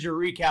metal. This is your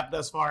recap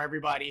thus far,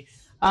 everybody.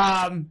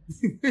 Donald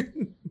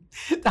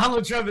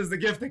Trump is the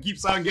gift that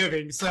keeps on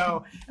giving.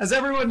 So, as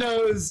everyone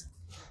knows,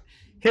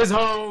 his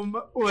home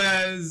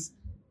was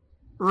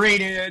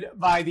raided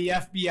by the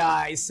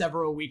FBI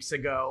several weeks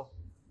ago.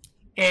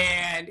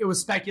 And it was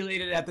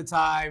speculated at the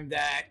time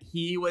that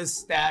he was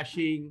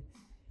stashing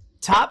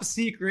top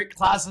secret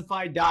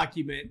classified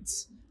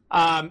documents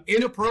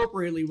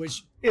inappropriately,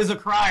 which is a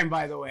crime,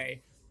 by the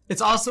way.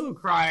 It's also a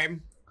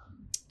crime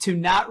to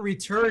not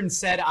return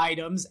said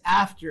items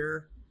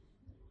after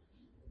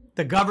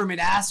the government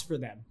asked for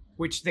them,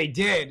 which they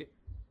did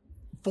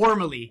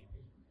formally,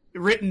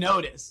 written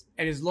notice,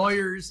 and his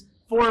lawyers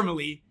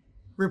formally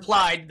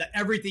replied that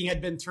everything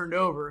had been turned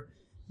over.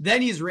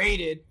 Then he's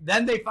raided.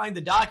 Then they find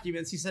the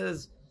documents. He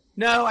says,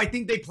 no, I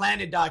think they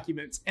planted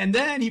documents. And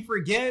then he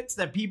forgets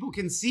that people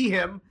can see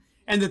him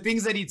and the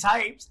things that he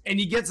types. And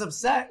he gets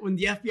upset when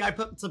the FBI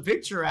puts a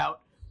picture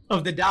out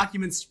of the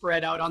documents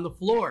spread out on the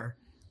floor,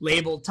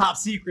 labeled top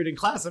secret and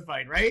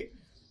classified, right?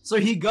 So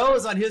he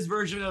goes on his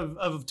version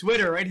of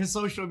Twitter, right, his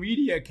social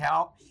media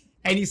account,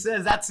 and he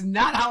says, that's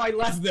not how I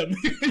left them.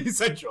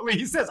 Essentially,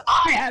 he says,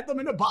 I had them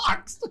in a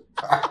box.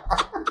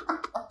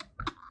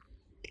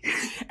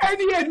 And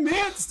he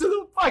admits to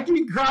the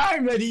fucking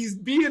crime that he's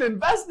being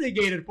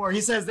investigated for.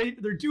 He says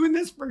they're doing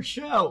this for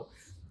show.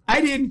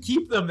 I didn't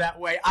keep them that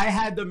way. I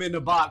had them in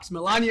a box.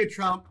 Melania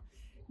Trump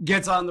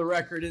gets on the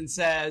record and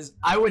says,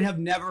 I would have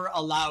never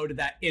allowed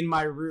that in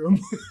my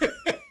room.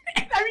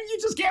 I mean, you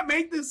just can't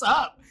make this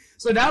up.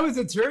 So now his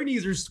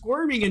attorneys are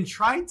squirming and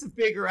trying to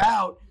figure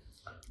out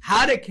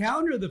how to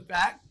counter the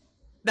fact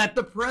that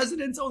the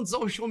president's own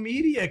social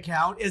media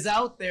account is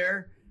out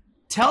there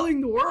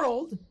telling the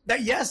world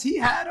that, yes, he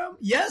had them.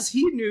 Yes,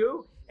 he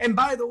knew. And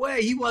by the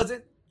way, he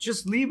wasn't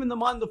just leaving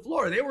them on the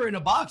floor. They were in a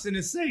box in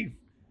his safe.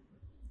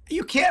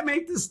 You can't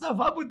make this stuff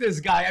up with this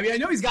guy. I mean, I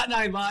know he's got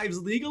 9 lives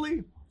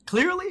legally,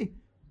 clearly.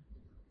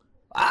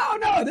 I don't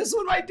know. This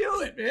one might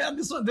do it, man.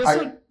 This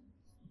one.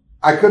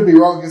 I could be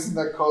wrong. Isn't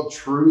that called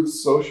Truth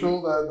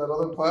Social, that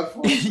other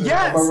platform?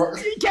 Yes.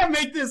 You can't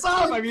make this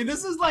up. I mean,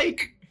 this is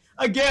like,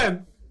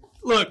 again,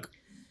 look,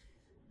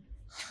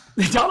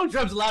 Donald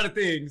Trump's a lot of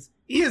things.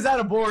 He is not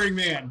a boring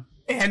man.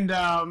 And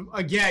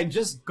again,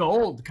 just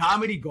gold,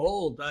 comedy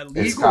gold, legal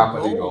it's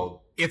comedy gold.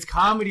 It's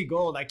comedy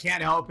gold. I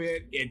can't help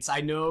it.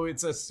 I know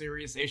it's a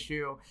serious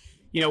issue.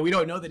 You know, we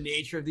don't know the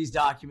nature of these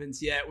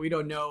documents yet. We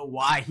don't know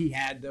why he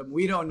had them.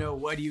 We don't know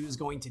what he was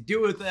going to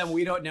do with them.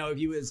 We don't know if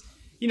he was,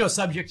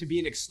 subject to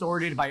being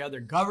extorted by other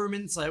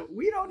governments.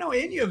 We don't know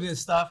any of this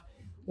stuff.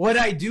 What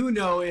I do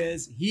know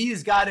is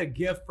he's got a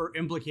gift for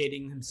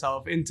implicating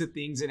himself into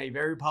things in a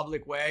very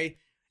public way.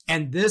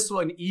 And this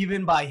one,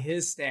 even by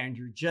his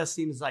standard, just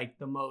seems like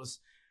the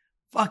most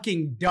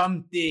fucking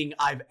dumb thing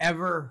I've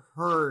ever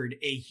heard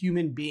a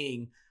human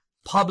being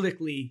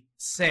publicly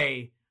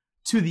say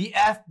to the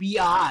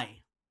FBI.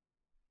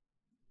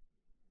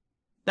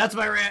 That's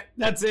my rant.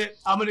 That's it.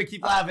 I'm going to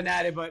keep laughing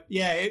at it. But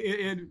yeah,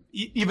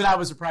 even I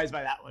was surprised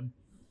by that one.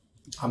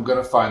 I'm going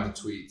to find the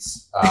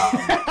tweets.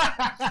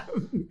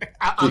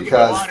 I'll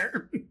because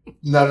water.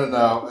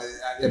 No.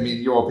 I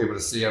mean, you won't be able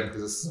to see them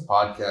because this is a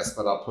podcast,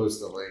 but I'll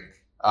post a link.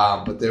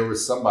 But there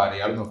was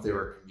somebody, I don't know if they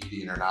were a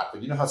comedian or not,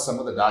 but you know how some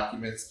of the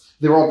documents,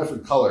 they were all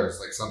different colors.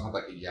 Like some had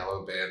like a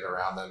yellow band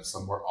around them.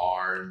 Some were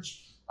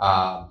orange.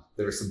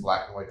 There were some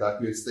black and white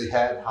documents. They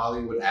had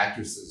Hollywood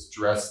actresses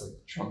dressed like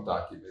the Trump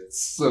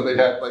documents. So they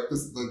had like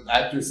the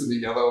actress in the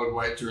yellow and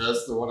white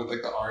dress, the one in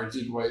like the orange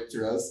and white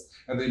dress,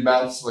 and they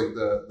matched like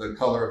the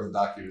color of the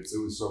documents. It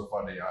was so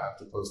funny. I have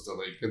to post a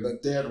link. And then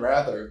Dan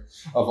Rather,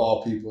 of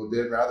all people,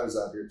 Dan Rather's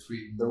out here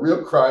tweeting, the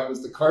real crime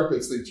was the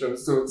carpets they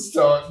chose to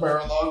install at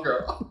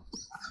Mar-a-Lago.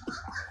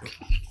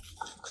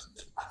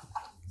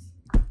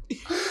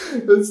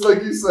 It's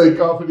like you say,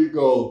 comedy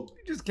gold.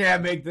 You just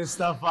can't make this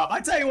stuff up.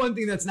 I tell you one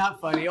thing that's not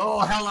funny. Oh,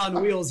 hell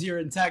on wheels here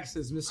in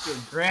Texas,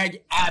 Mr.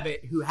 Greg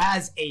Abbott, who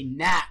has a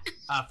knack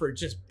for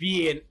just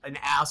being an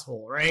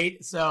asshole,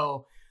 right?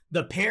 So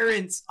the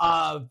parents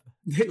of,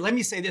 let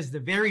me say this, the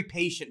very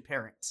patient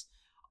parents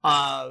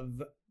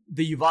of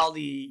the Uvalde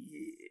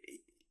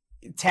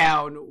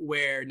town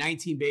where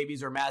 19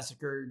 babies were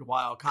massacred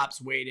while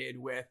cops waited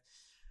with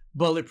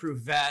bulletproof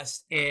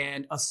vests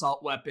and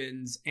assault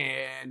weapons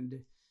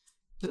and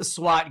the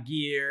SWAT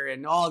gear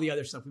and all the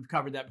other stuff. We've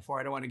covered that before.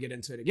 I don't want to get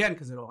into it again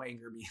because it'll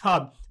anger me.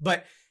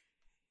 But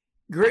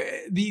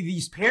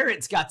these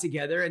parents got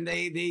together and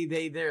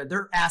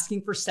they're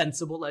asking for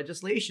sensible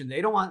legislation.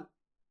 They don't want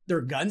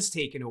their guns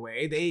taken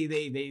away.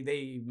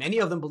 They many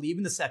of them believe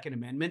in the Second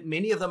Amendment.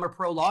 Many of them are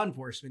pro law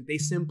enforcement. They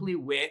simply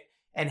went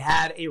and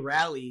had a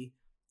rally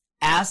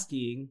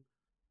asking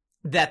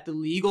that the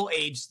legal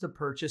age to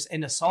purchase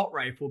an assault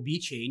rifle be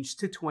changed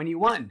to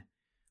 21,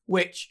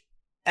 which,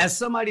 as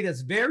somebody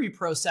that's very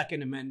pro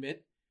Second Amendment,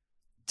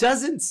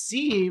 doesn't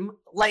seem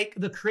like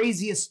the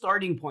craziest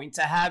starting point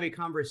to have a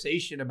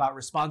conversation about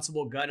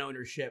responsible gun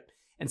ownership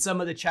and some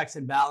of the checks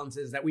and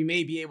balances that we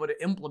may be able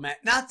to implement,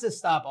 not to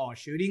stop all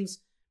shootings,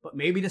 but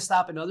maybe to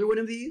stop another one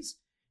of these,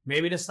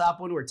 maybe to stop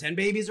one where 10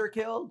 babies are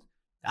killed.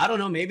 I don't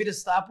know, maybe to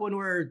stop one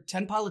where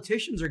 10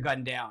 politicians are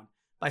gunned down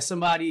by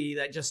somebody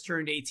that just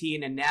turned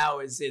 18 and now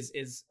is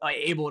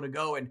able to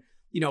go and,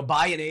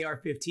 buy an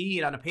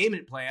AR-15 on a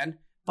payment plan,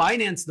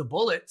 finance the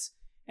bullets,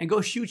 and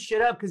go shoot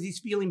shit up because he's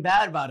feeling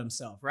bad about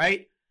himself,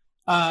 right?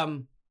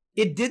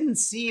 It didn't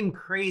seem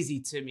crazy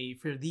to me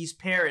for these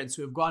parents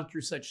who have gone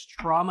through such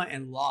trauma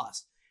and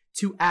loss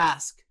to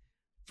ask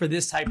for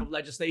this type of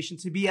legislation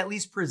to be at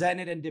least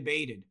presented and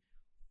debated.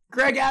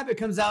 Greg Abbott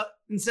comes out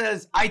and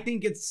says, I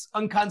think it's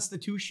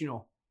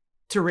unconstitutional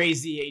to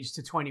raise the age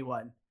to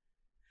 21.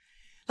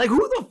 Like,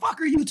 who the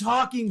fuck are you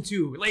talking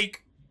to?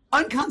 Like,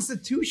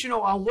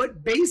 unconstitutional on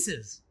what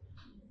basis?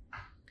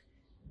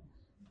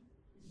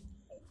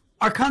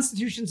 Our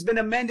Constitution's been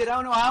amended I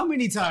don't know how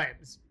many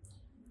times.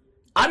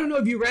 I don't know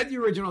if you read the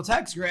original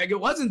text, Greg. It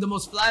wasn't the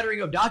most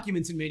flattering of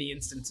documents in many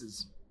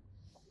instances.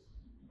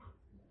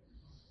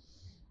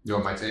 You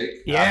want my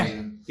take? Yeah.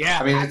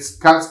 I mean, it's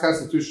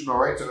constitutional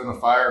right to own a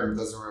firearm. It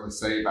doesn't really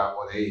say about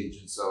what age.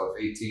 And so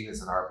if 18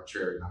 is an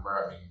arbitrary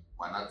number, I mean,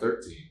 why not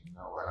 13?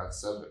 Why not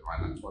 7?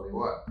 Why not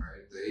 21?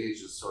 Right? The age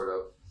is sort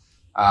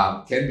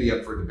of can be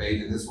up for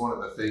debate, and is one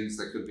of the things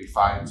that could be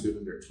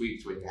fine-tuned or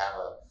tweaked when you have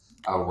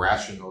a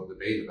rational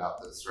debate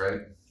about this, right?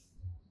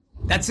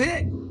 That's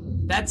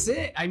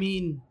it. I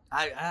mean,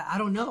 I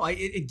don't know.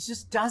 It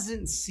just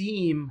doesn't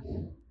seem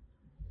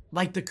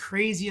like the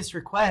craziest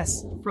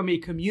request from a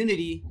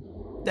community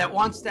that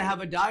wants to have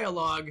a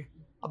dialogue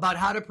about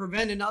how to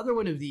prevent another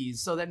one of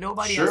these so that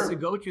nobody has to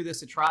go through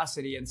this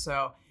atrocity. And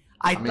so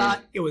I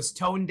thought it was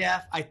tone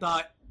deaf. I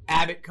thought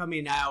Abbott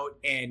coming out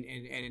and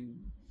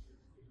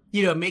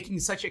making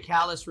such a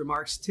callous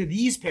remark to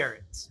these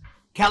parents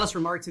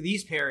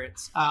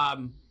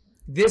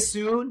this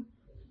soon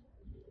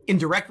in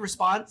direct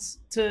response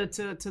to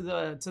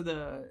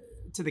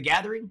the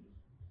gathering.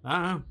 I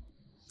don't know.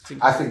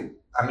 I think,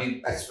 I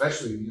mean,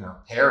 especially,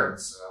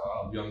 parents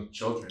of young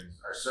children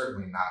are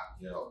certainly not,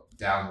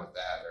 down with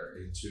that or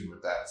in tune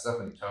with that. It's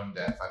definitely tone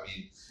deaf. I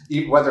mean,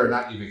 even whether or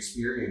not you've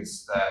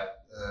experienced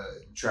that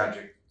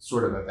tragic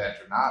sort of event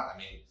or not, I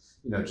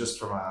mean, just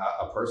from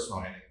a personal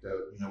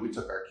anecdote, we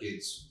took our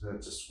kids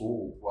to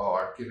school. Well,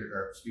 our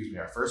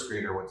first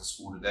grader went to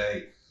school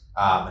today.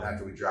 And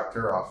after we dropped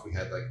her off, we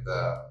had like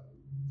the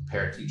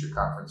parent-teacher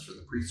conference for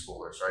the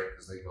preschoolers, right?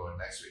 Because they go in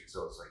next week.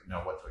 So it's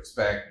like, what to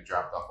expect. We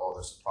dropped off all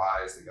their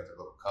supplies. They got their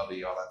little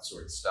cubby, all that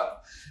sort of stuff.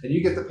 And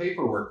you get the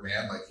paperwork,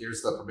 man. Like,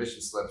 here's the permission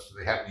slips. Do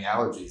they have any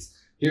allergies?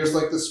 Here's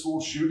like the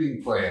school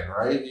shooting plan,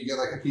 right? You get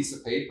like a piece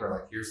of paper.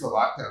 Like, here's the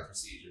lockdown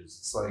procedures.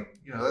 It's like,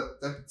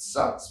 that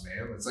sucks,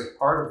 man. It's like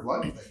part of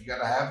life that you got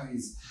to have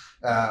these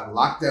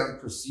lockdown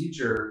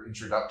procedure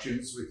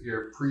introductions with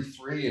your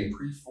pre-3 and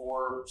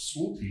pre-4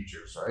 school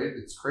teachers, right?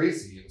 It's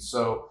crazy. And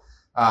so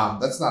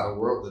that's not a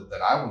world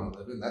that I want to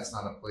live in. That's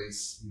not a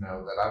place,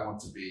 that I want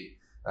to be,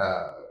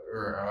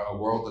 or a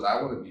world that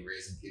I want to be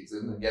raising kids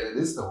in. And yet it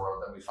is the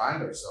world that we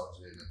find ourselves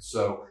in. And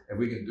so if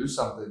we can do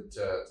something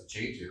to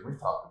change it, and we've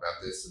talked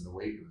about this in the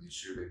wake of these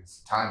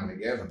shootings time and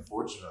again,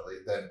 unfortunately,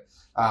 then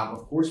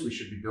of course we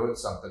should be doing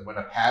something. When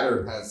a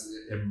pattern has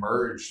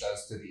emerged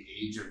as to the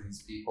age of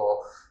these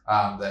people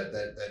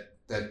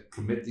that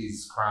commit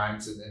these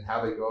crimes and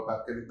how they go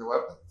about getting the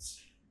weapons.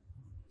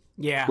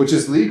 Yeah. Which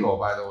is legal,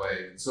 by the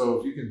way. And so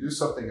if you can do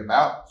something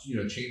about,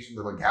 changing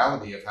the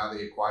legality of how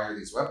they acquire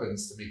these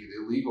weapons to make it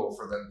illegal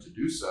for them to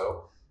do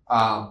so,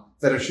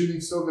 that a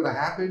shooting's still going to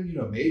happen,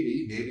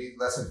 maybe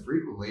less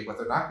infrequently, but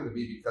they're not going to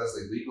be because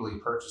they legally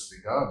purchased a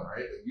gun,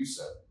 right? Like you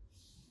said.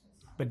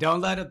 But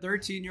don't let a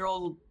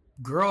 13-year-old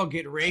girl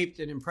get raped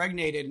and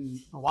impregnated and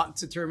want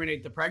to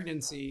terminate the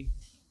pregnancy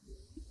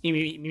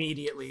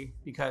immediately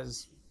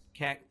because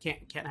can't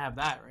have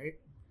that, right?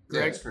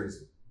 Yeah, it's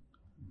crazy.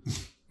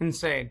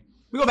 Insane.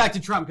 We go back to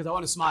Trump because I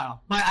want to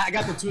smile. I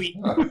got the tweet.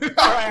 All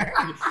right.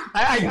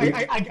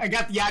 I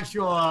got the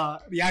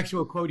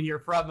actual quote here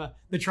from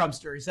the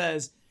Trumpster. He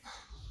says,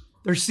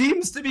 "There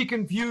seems to be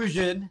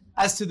confusion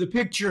as to the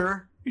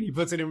picture," and he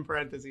puts it in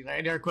parentheses,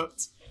 right? Air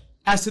quotes,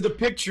 "as to the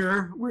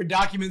picture where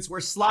documents were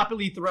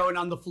sloppily thrown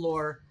on the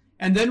floor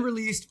and then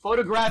released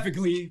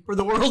photographically for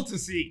the world to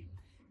see,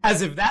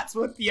 as if that's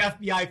what the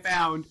FBI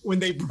found when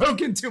they broke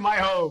into my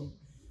home.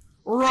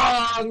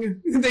 Wrong.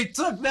 They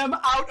took them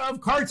out of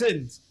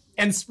cartons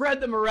and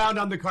spread them around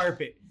on the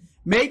carpet,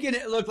 making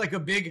it look like a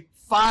big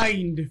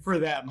find for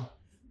them.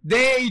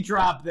 They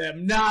dropped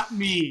them, not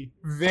me.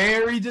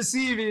 Very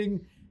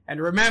deceiving. And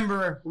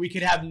remember, we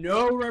could have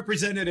no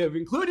representative,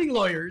 including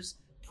lawyers,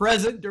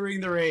 present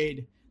during the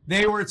raid.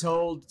 They were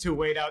told to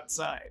wait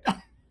outside."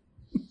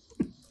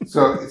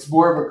 So it's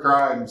more of a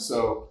crime.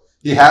 So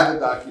he had the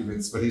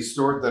documents, but he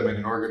stored them in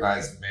an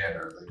organized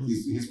manner. Like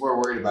he's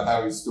more worried about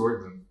how he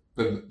stored them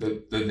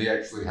than they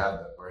actually had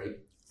them, right?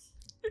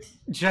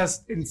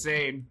 Just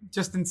insane.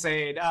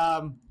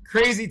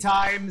 Crazy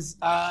times,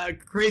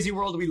 crazy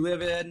world we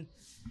live in.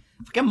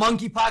 Fucking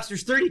monkeypox.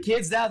 There's 30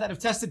 kids now that have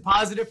tested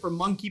positive for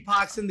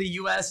monkeypox in the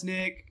U.S.,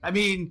 Nick. I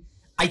mean,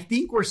 I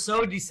think we're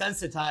so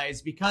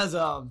desensitized because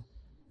of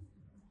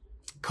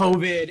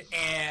COVID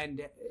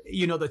and,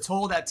 the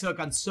toll that took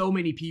on so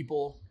many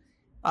people.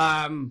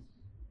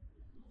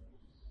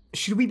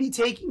 Should we be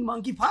taking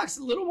monkeypox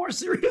a little more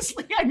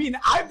seriously? I mean,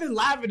 I've been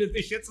laughing at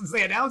this shit since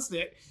they announced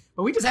it,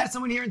 but we just had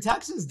someone here in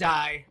Texas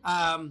die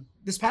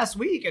this past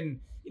week.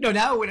 And,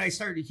 now when I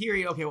started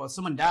hearing, okay, well,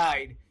 someone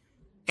died,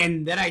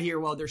 and then I hear,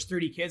 well, there's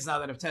 30 kids now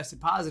that have tested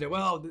positive.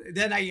 Well,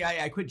 then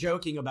I quit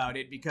joking about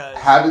it because...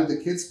 How did the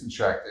kids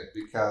contract it?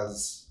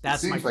 Because it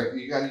seems like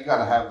you got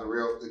to have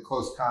the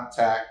close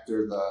contact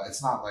or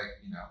it's not like,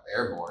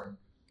 airborne.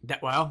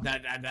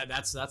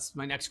 That's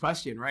my next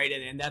question, right?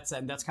 And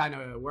that's kind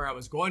of where I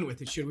was going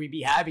with it. Should we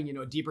be having,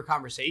 a deeper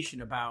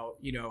conversation about,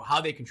 how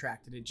they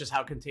contracted it, just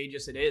how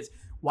contagious it is?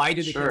 Why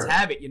do the kids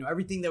have it?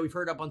 Everything that we've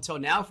heard up until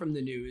now from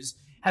the news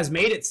has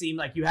made it seem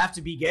like you have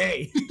to be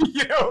gay,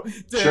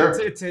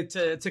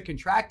 to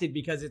contract it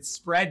because it's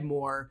spread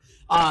more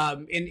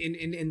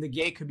in the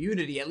gay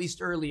community, at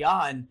least early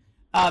on.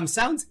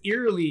 Sounds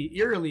eerily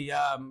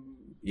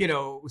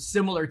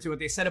similar to what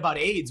they said about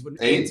AIDS when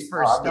AIDS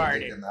first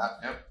started,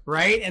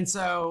 right? And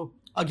so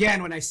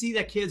again, when I see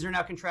that kids are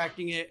now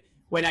contracting it,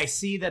 when I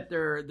see that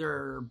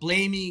they're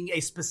blaming a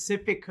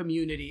specific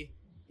community,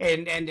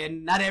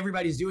 and not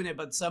everybody's doing it,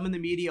 but some in the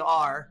media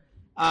are,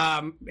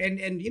 and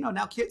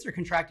now kids are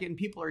contracting and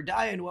people are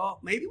dying. Well,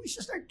 maybe we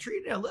should start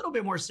treating it a little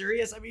bit more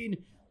serious. I mean,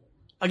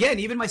 again,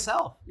 even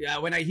myself,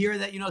 when I hear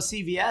that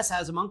CVS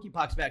has a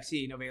monkeypox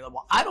vaccine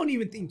available, I don't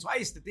even think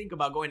twice to think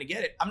about going to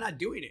get it. I'm not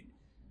doing it.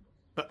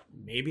 But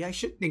maybe I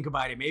should think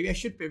about it. Maybe I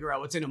should figure out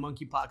what's in a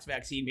monkeypox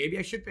vaccine. Maybe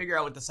I should figure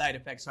out what the side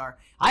effects are.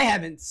 I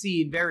haven't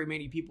seen very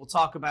many people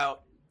talk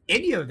about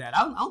any of that.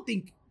 I don't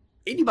think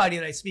anybody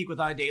that I speak with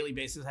on a daily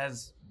basis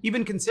has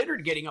even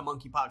considered getting a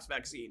monkeypox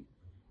vaccine.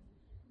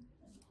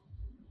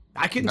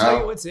 I can tell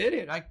you what's in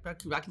it. I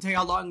can tell you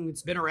how long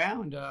it's been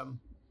around.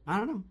 I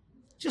don't know.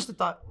 Just a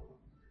thought.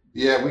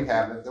 Yeah, we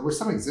haven't. There were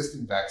some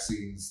existing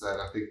vaccines that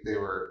I think they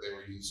were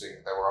using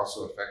that were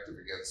also effective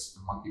against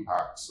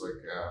monkeypox,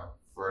 like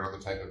for another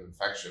type of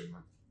infection.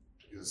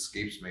 It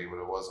escapes me what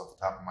it was off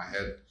the top of my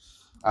head.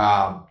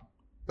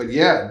 But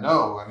yeah,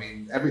 no, I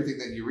mean everything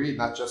that you read,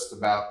 not just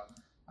about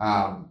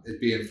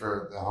it being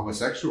for the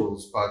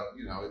homosexuals, but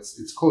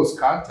it's close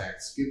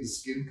contact, skin to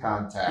skin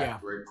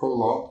contact, right?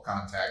 Prolonged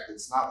contact.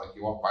 It's not like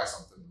you walk by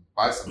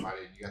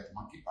somebody and you got the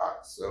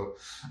monkeypox. So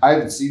I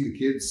haven't seen the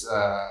kids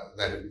that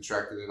have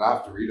contracted it. I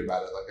have to read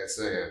about it. Like I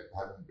say, I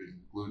haven't been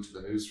glued to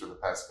the news for the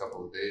past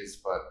couple of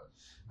days. But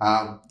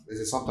is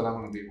it something I'm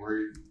going to be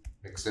worried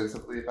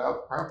extensively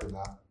about? Probably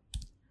not.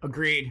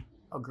 Agreed.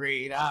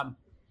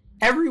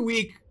 Every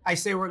week I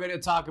say we're going to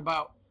talk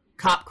about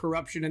cop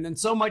corruption, and then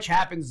so much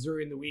happens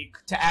during the week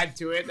to add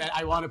to it that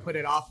I want to put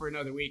it off for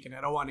another week, and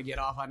I don't want to get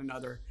off on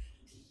another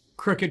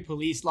crooked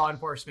police law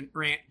enforcement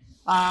rant.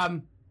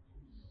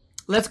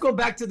 Let's go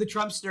back to the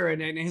Trumpster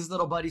and his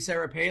little buddy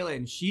Sarah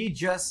Palin. She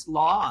just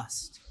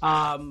lost.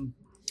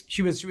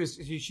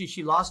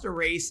 She lost a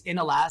race in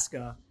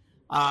Alaska,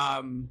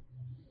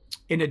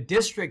 in a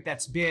district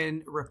that's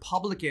been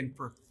Republican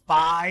for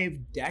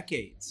 5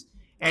 decades.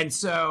 And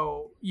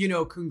so,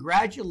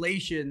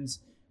 congratulations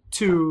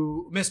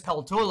to Miss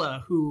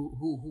Peltola, who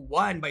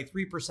won by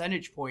 3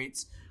 percentage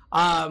points.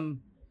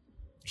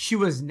 She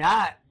was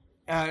not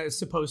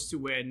supposed to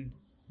win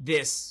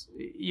this,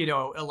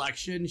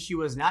 election. She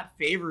was not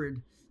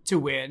favored to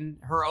win.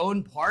 Her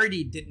own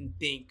party didn't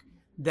think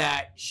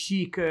that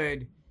she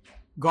could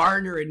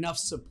garner enough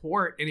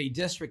support in a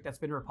district that's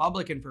been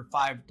Republican for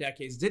 5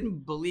 decades.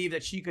 Didn't believe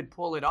that she could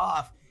pull it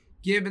off,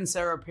 given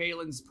Sarah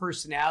Palin's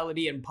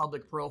personality and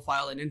public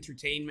profile and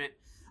entertainment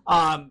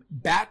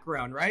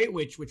background, right?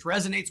 Which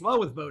resonates well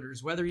with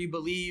voters, whether you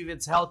believe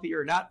it's healthy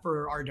or not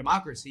for our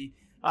democracy.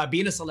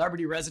 Being a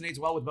celebrity resonates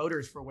well with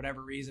voters for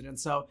whatever reason. And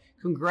so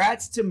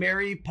congrats to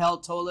Mary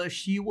Peltola.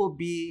 She will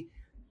be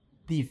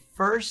the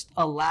first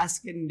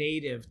Alaskan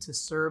native to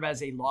serve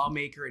as a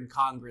lawmaker in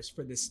Congress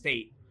for the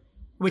state,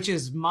 which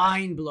is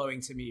mind-blowing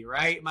to me,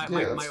 right? My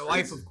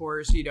wife, of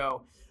course, is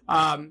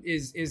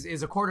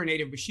a quarter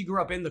native, but she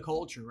grew up in the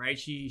culture, right?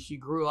 She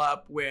grew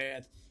up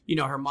with,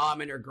 her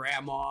mom and her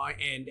grandma.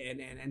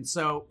 And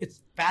so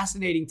it's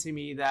fascinating to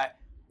me that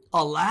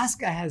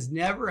Alaska has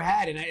never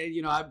had, and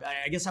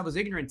I guess I was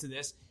ignorant to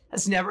this,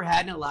 has never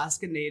had an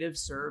Alaska native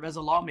serve as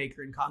a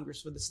lawmaker in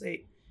Congress for the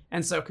state.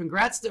 And so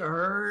congrats to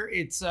her.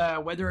 It's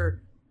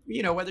whether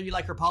you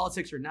like her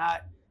politics or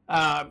not,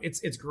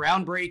 it's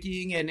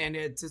groundbreaking, and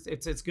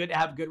it's good to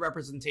have good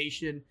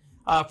representation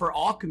for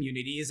all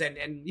communities,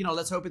 and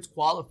let's hope it's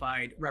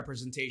qualified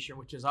representation,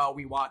 which is all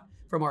we want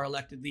from our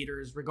elected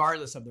leaders,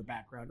 regardless of their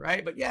background,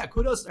 right? But yeah,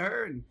 kudos to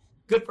her, and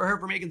good for her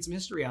for making some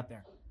history out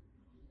there.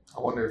 I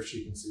wonder if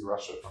she can see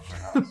Russia from her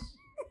house.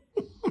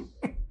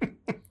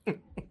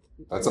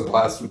 That's a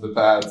blast from the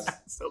past.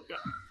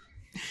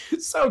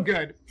 So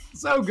good.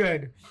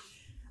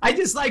 I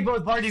dislike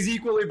both parties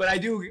equally, but I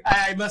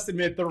must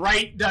admit, the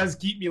right does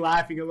keep me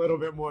laughing a little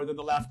bit more than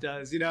the left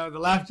does. The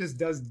left just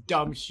does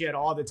dumb shit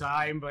all the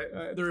time,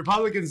 but the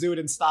Republicans do it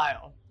in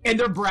style. And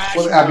they're brash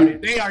about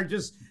it. They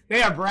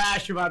are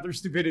brash about their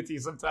stupidity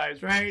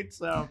sometimes, right?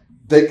 So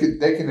they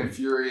can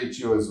infuriate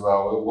you as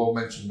well. We'll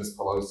mention Miss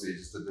Pelosi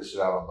just to dish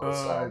it out on both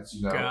sides.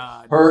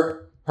 God.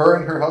 Her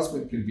and her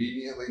husband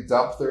conveniently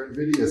dumped their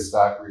NVIDIA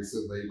stock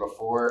recently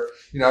before,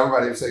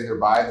 everybody was saying they're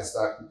buying the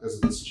stock because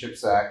of this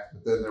CHIPS Act.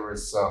 But then there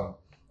was some,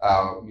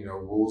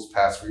 rules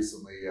passed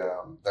recently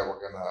that were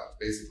going to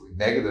basically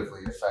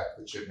negatively affect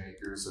the chip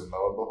makers. And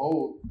lo and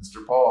behold,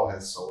 Mr. Paul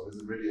has sold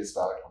his NVIDIA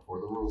stock before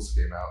the rules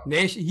came out.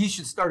 He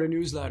should start a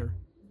newsletter.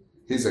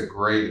 He's a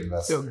great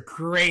investor.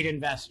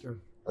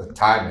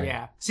 Timing.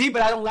 Yeah. See,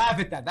 but I don't laugh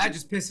at that. That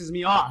just pisses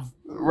me off.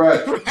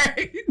 Right.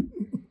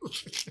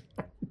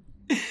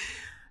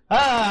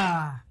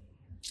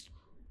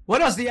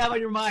 What else do you have on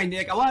your mind,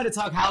 Nick? I wanted to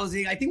talk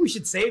housing. I think we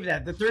should save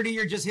that. The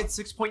 30-year just hit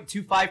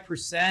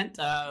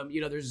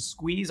 6.25%. There's a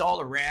squeeze all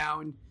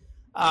around.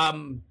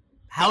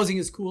 Housing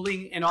is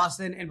cooling in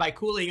Austin. And by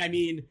cooling, I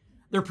mean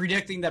they're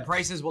predicting that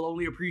prices will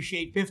only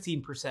appreciate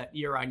 15%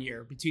 year on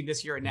year between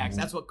this year and next.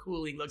 That's what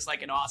cooling looks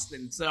like in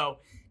Austin. So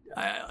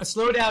a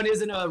slowdown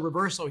isn't a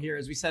reversal here,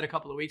 as we said a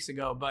couple of weeks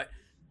ago. But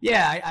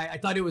yeah, I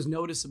thought it was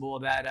noticeable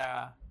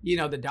that,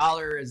 the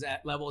dollar is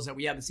at levels that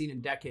we haven't seen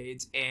in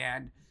decades.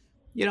 And,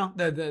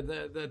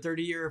 the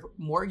 30-year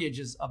mortgage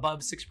is above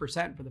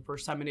 6% for the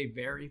first time in a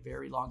very,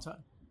 very long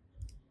time.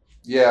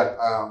 Yeah,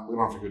 we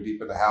don't have to go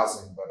deep into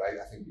housing, but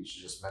I think we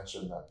should just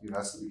mention that,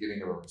 that's the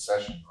beginning of a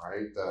recession,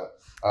 right?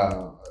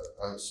 A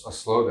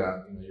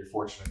slowdown. You're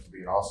fortunate to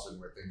be in Austin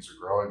where things are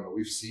growing, but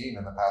we've seen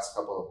in the past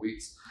couple of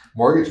weeks,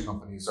 mortgage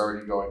companies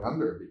already going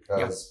under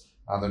because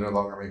they're no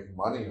longer making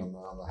money on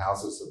the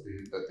houses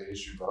that they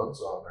issue loans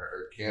on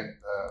or can't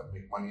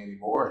make money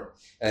anymore.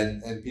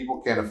 And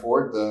people can't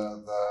afford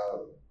the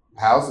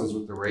houses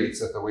with the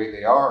rates at the way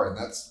they are. And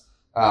that's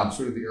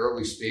sort of the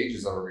early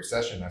stages of a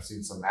recession. I've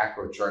seen some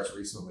macro charts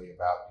recently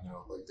about,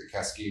 like the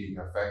cascading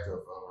effect of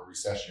a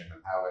recession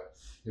and how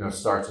it,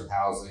 starts in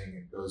housing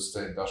and goes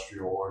to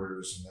industrial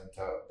orders and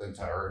then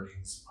to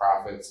earnings,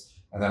 profits,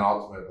 and then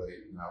ultimately,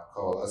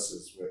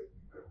 coalesces with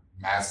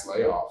mass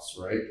layoffs,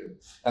 right?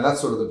 And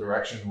that's sort of the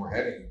direction we're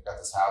heading. We've got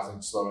this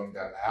housing slowing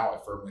down now. I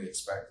firmly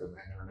expect an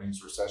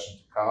earnings recession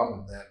to come.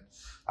 And then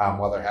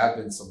while there have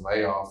been some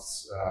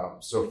layoffs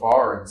so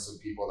far and some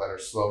people that are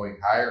slowing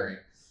hiring,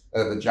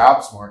 the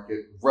jobs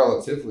market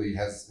relatively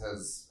has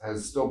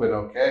still been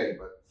okay.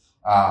 But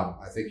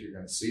I think you're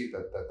going to see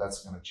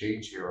that's going to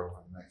change here over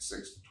the next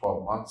 6 to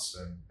 12 months.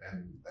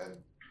 And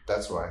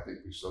that's why I think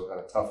we've still got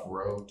a tough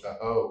road to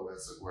hoe,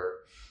 as it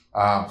were.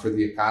 For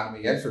the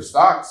economy and for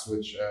stocks,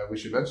 which we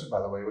should mention,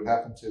 by the way, what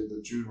happened to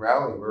the June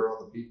rally, where all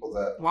the people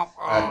that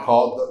had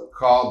called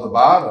the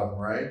bottom,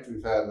 right?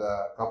 We've had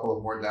a couple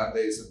of more down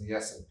days in the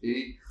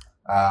S&P.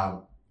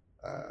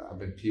 I've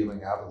been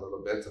peeling out a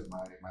little bit of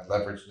my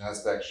leveraged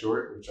NASDAQ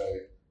short, which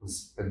I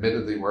was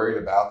admittedly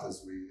worried about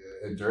as we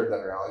endured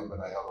that rally, but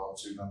I held on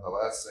to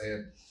nonetheless.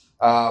 And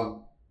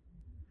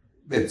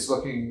it's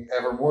looking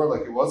ever more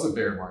like it was a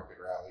bear market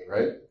rally,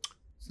 right?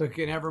 It's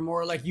looking ever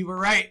more like you were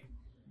right.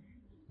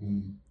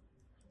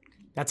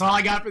 That's all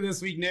I got for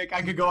this week, Nick.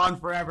 I could go on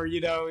forever.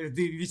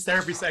 These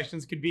therapy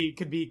sessions could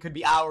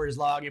be hours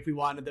long if we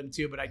wanted them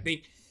to, but I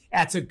think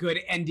that's a good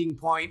ending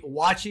point.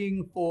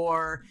 Watching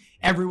for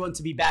everyone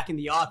to be back in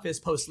the office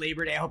post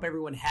Labor Day. I hope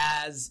everyone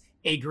has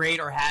a great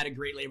or had a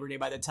great Labor Day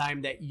by the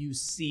time that you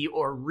see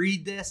or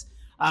read this.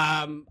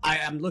 I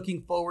am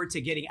looking forward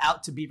to getting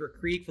out to Beaver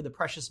Creek for the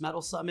Precious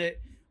Metal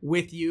Summit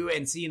with you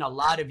and seeing a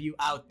lot of you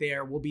out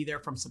there. We'll be there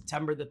from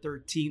September the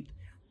 13th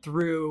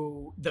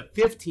through the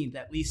 15th,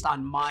 at least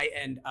on my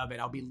end of it.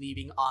 I'll be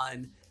leaving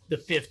on the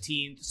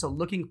 15th. So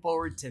looking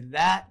forward to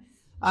that.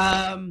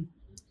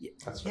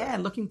 Yeah,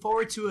 looking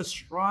forward to a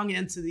strong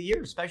end to the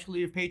year,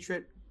 especially if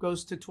Patriot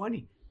goes to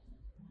 20.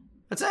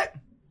 That's it.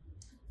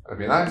 That'd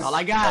be nice. All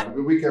I got. Have a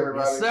good week,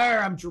 everybody. Yes, sir.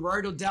 I'm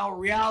Gerardo Del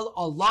Real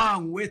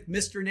along with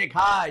Mr. Nick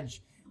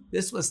Hodge.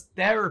 This was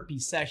Therapy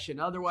Session,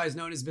 otherwise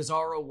known as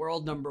Bizarro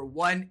World number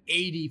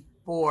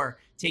 184.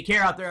 Take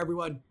care out there,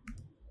 everyone.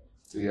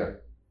 See ya.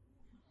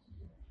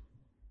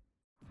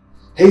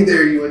 Hey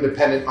there, you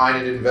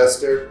independent-minded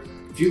investor.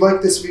 If you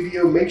like this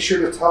video, make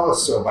sure to tell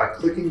us so by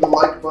clicking the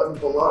like button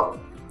below.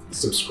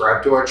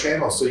 Subscribe to our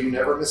channel so you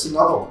never miss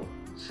another one.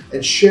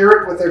 And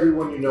share it with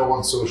everyone you know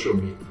on social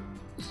media.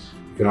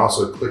 You can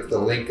also click the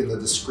link in the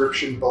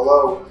description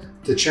below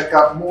to check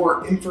out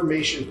more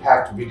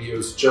information-packed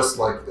videos just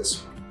like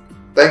this one.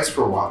 Thanks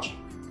for watching.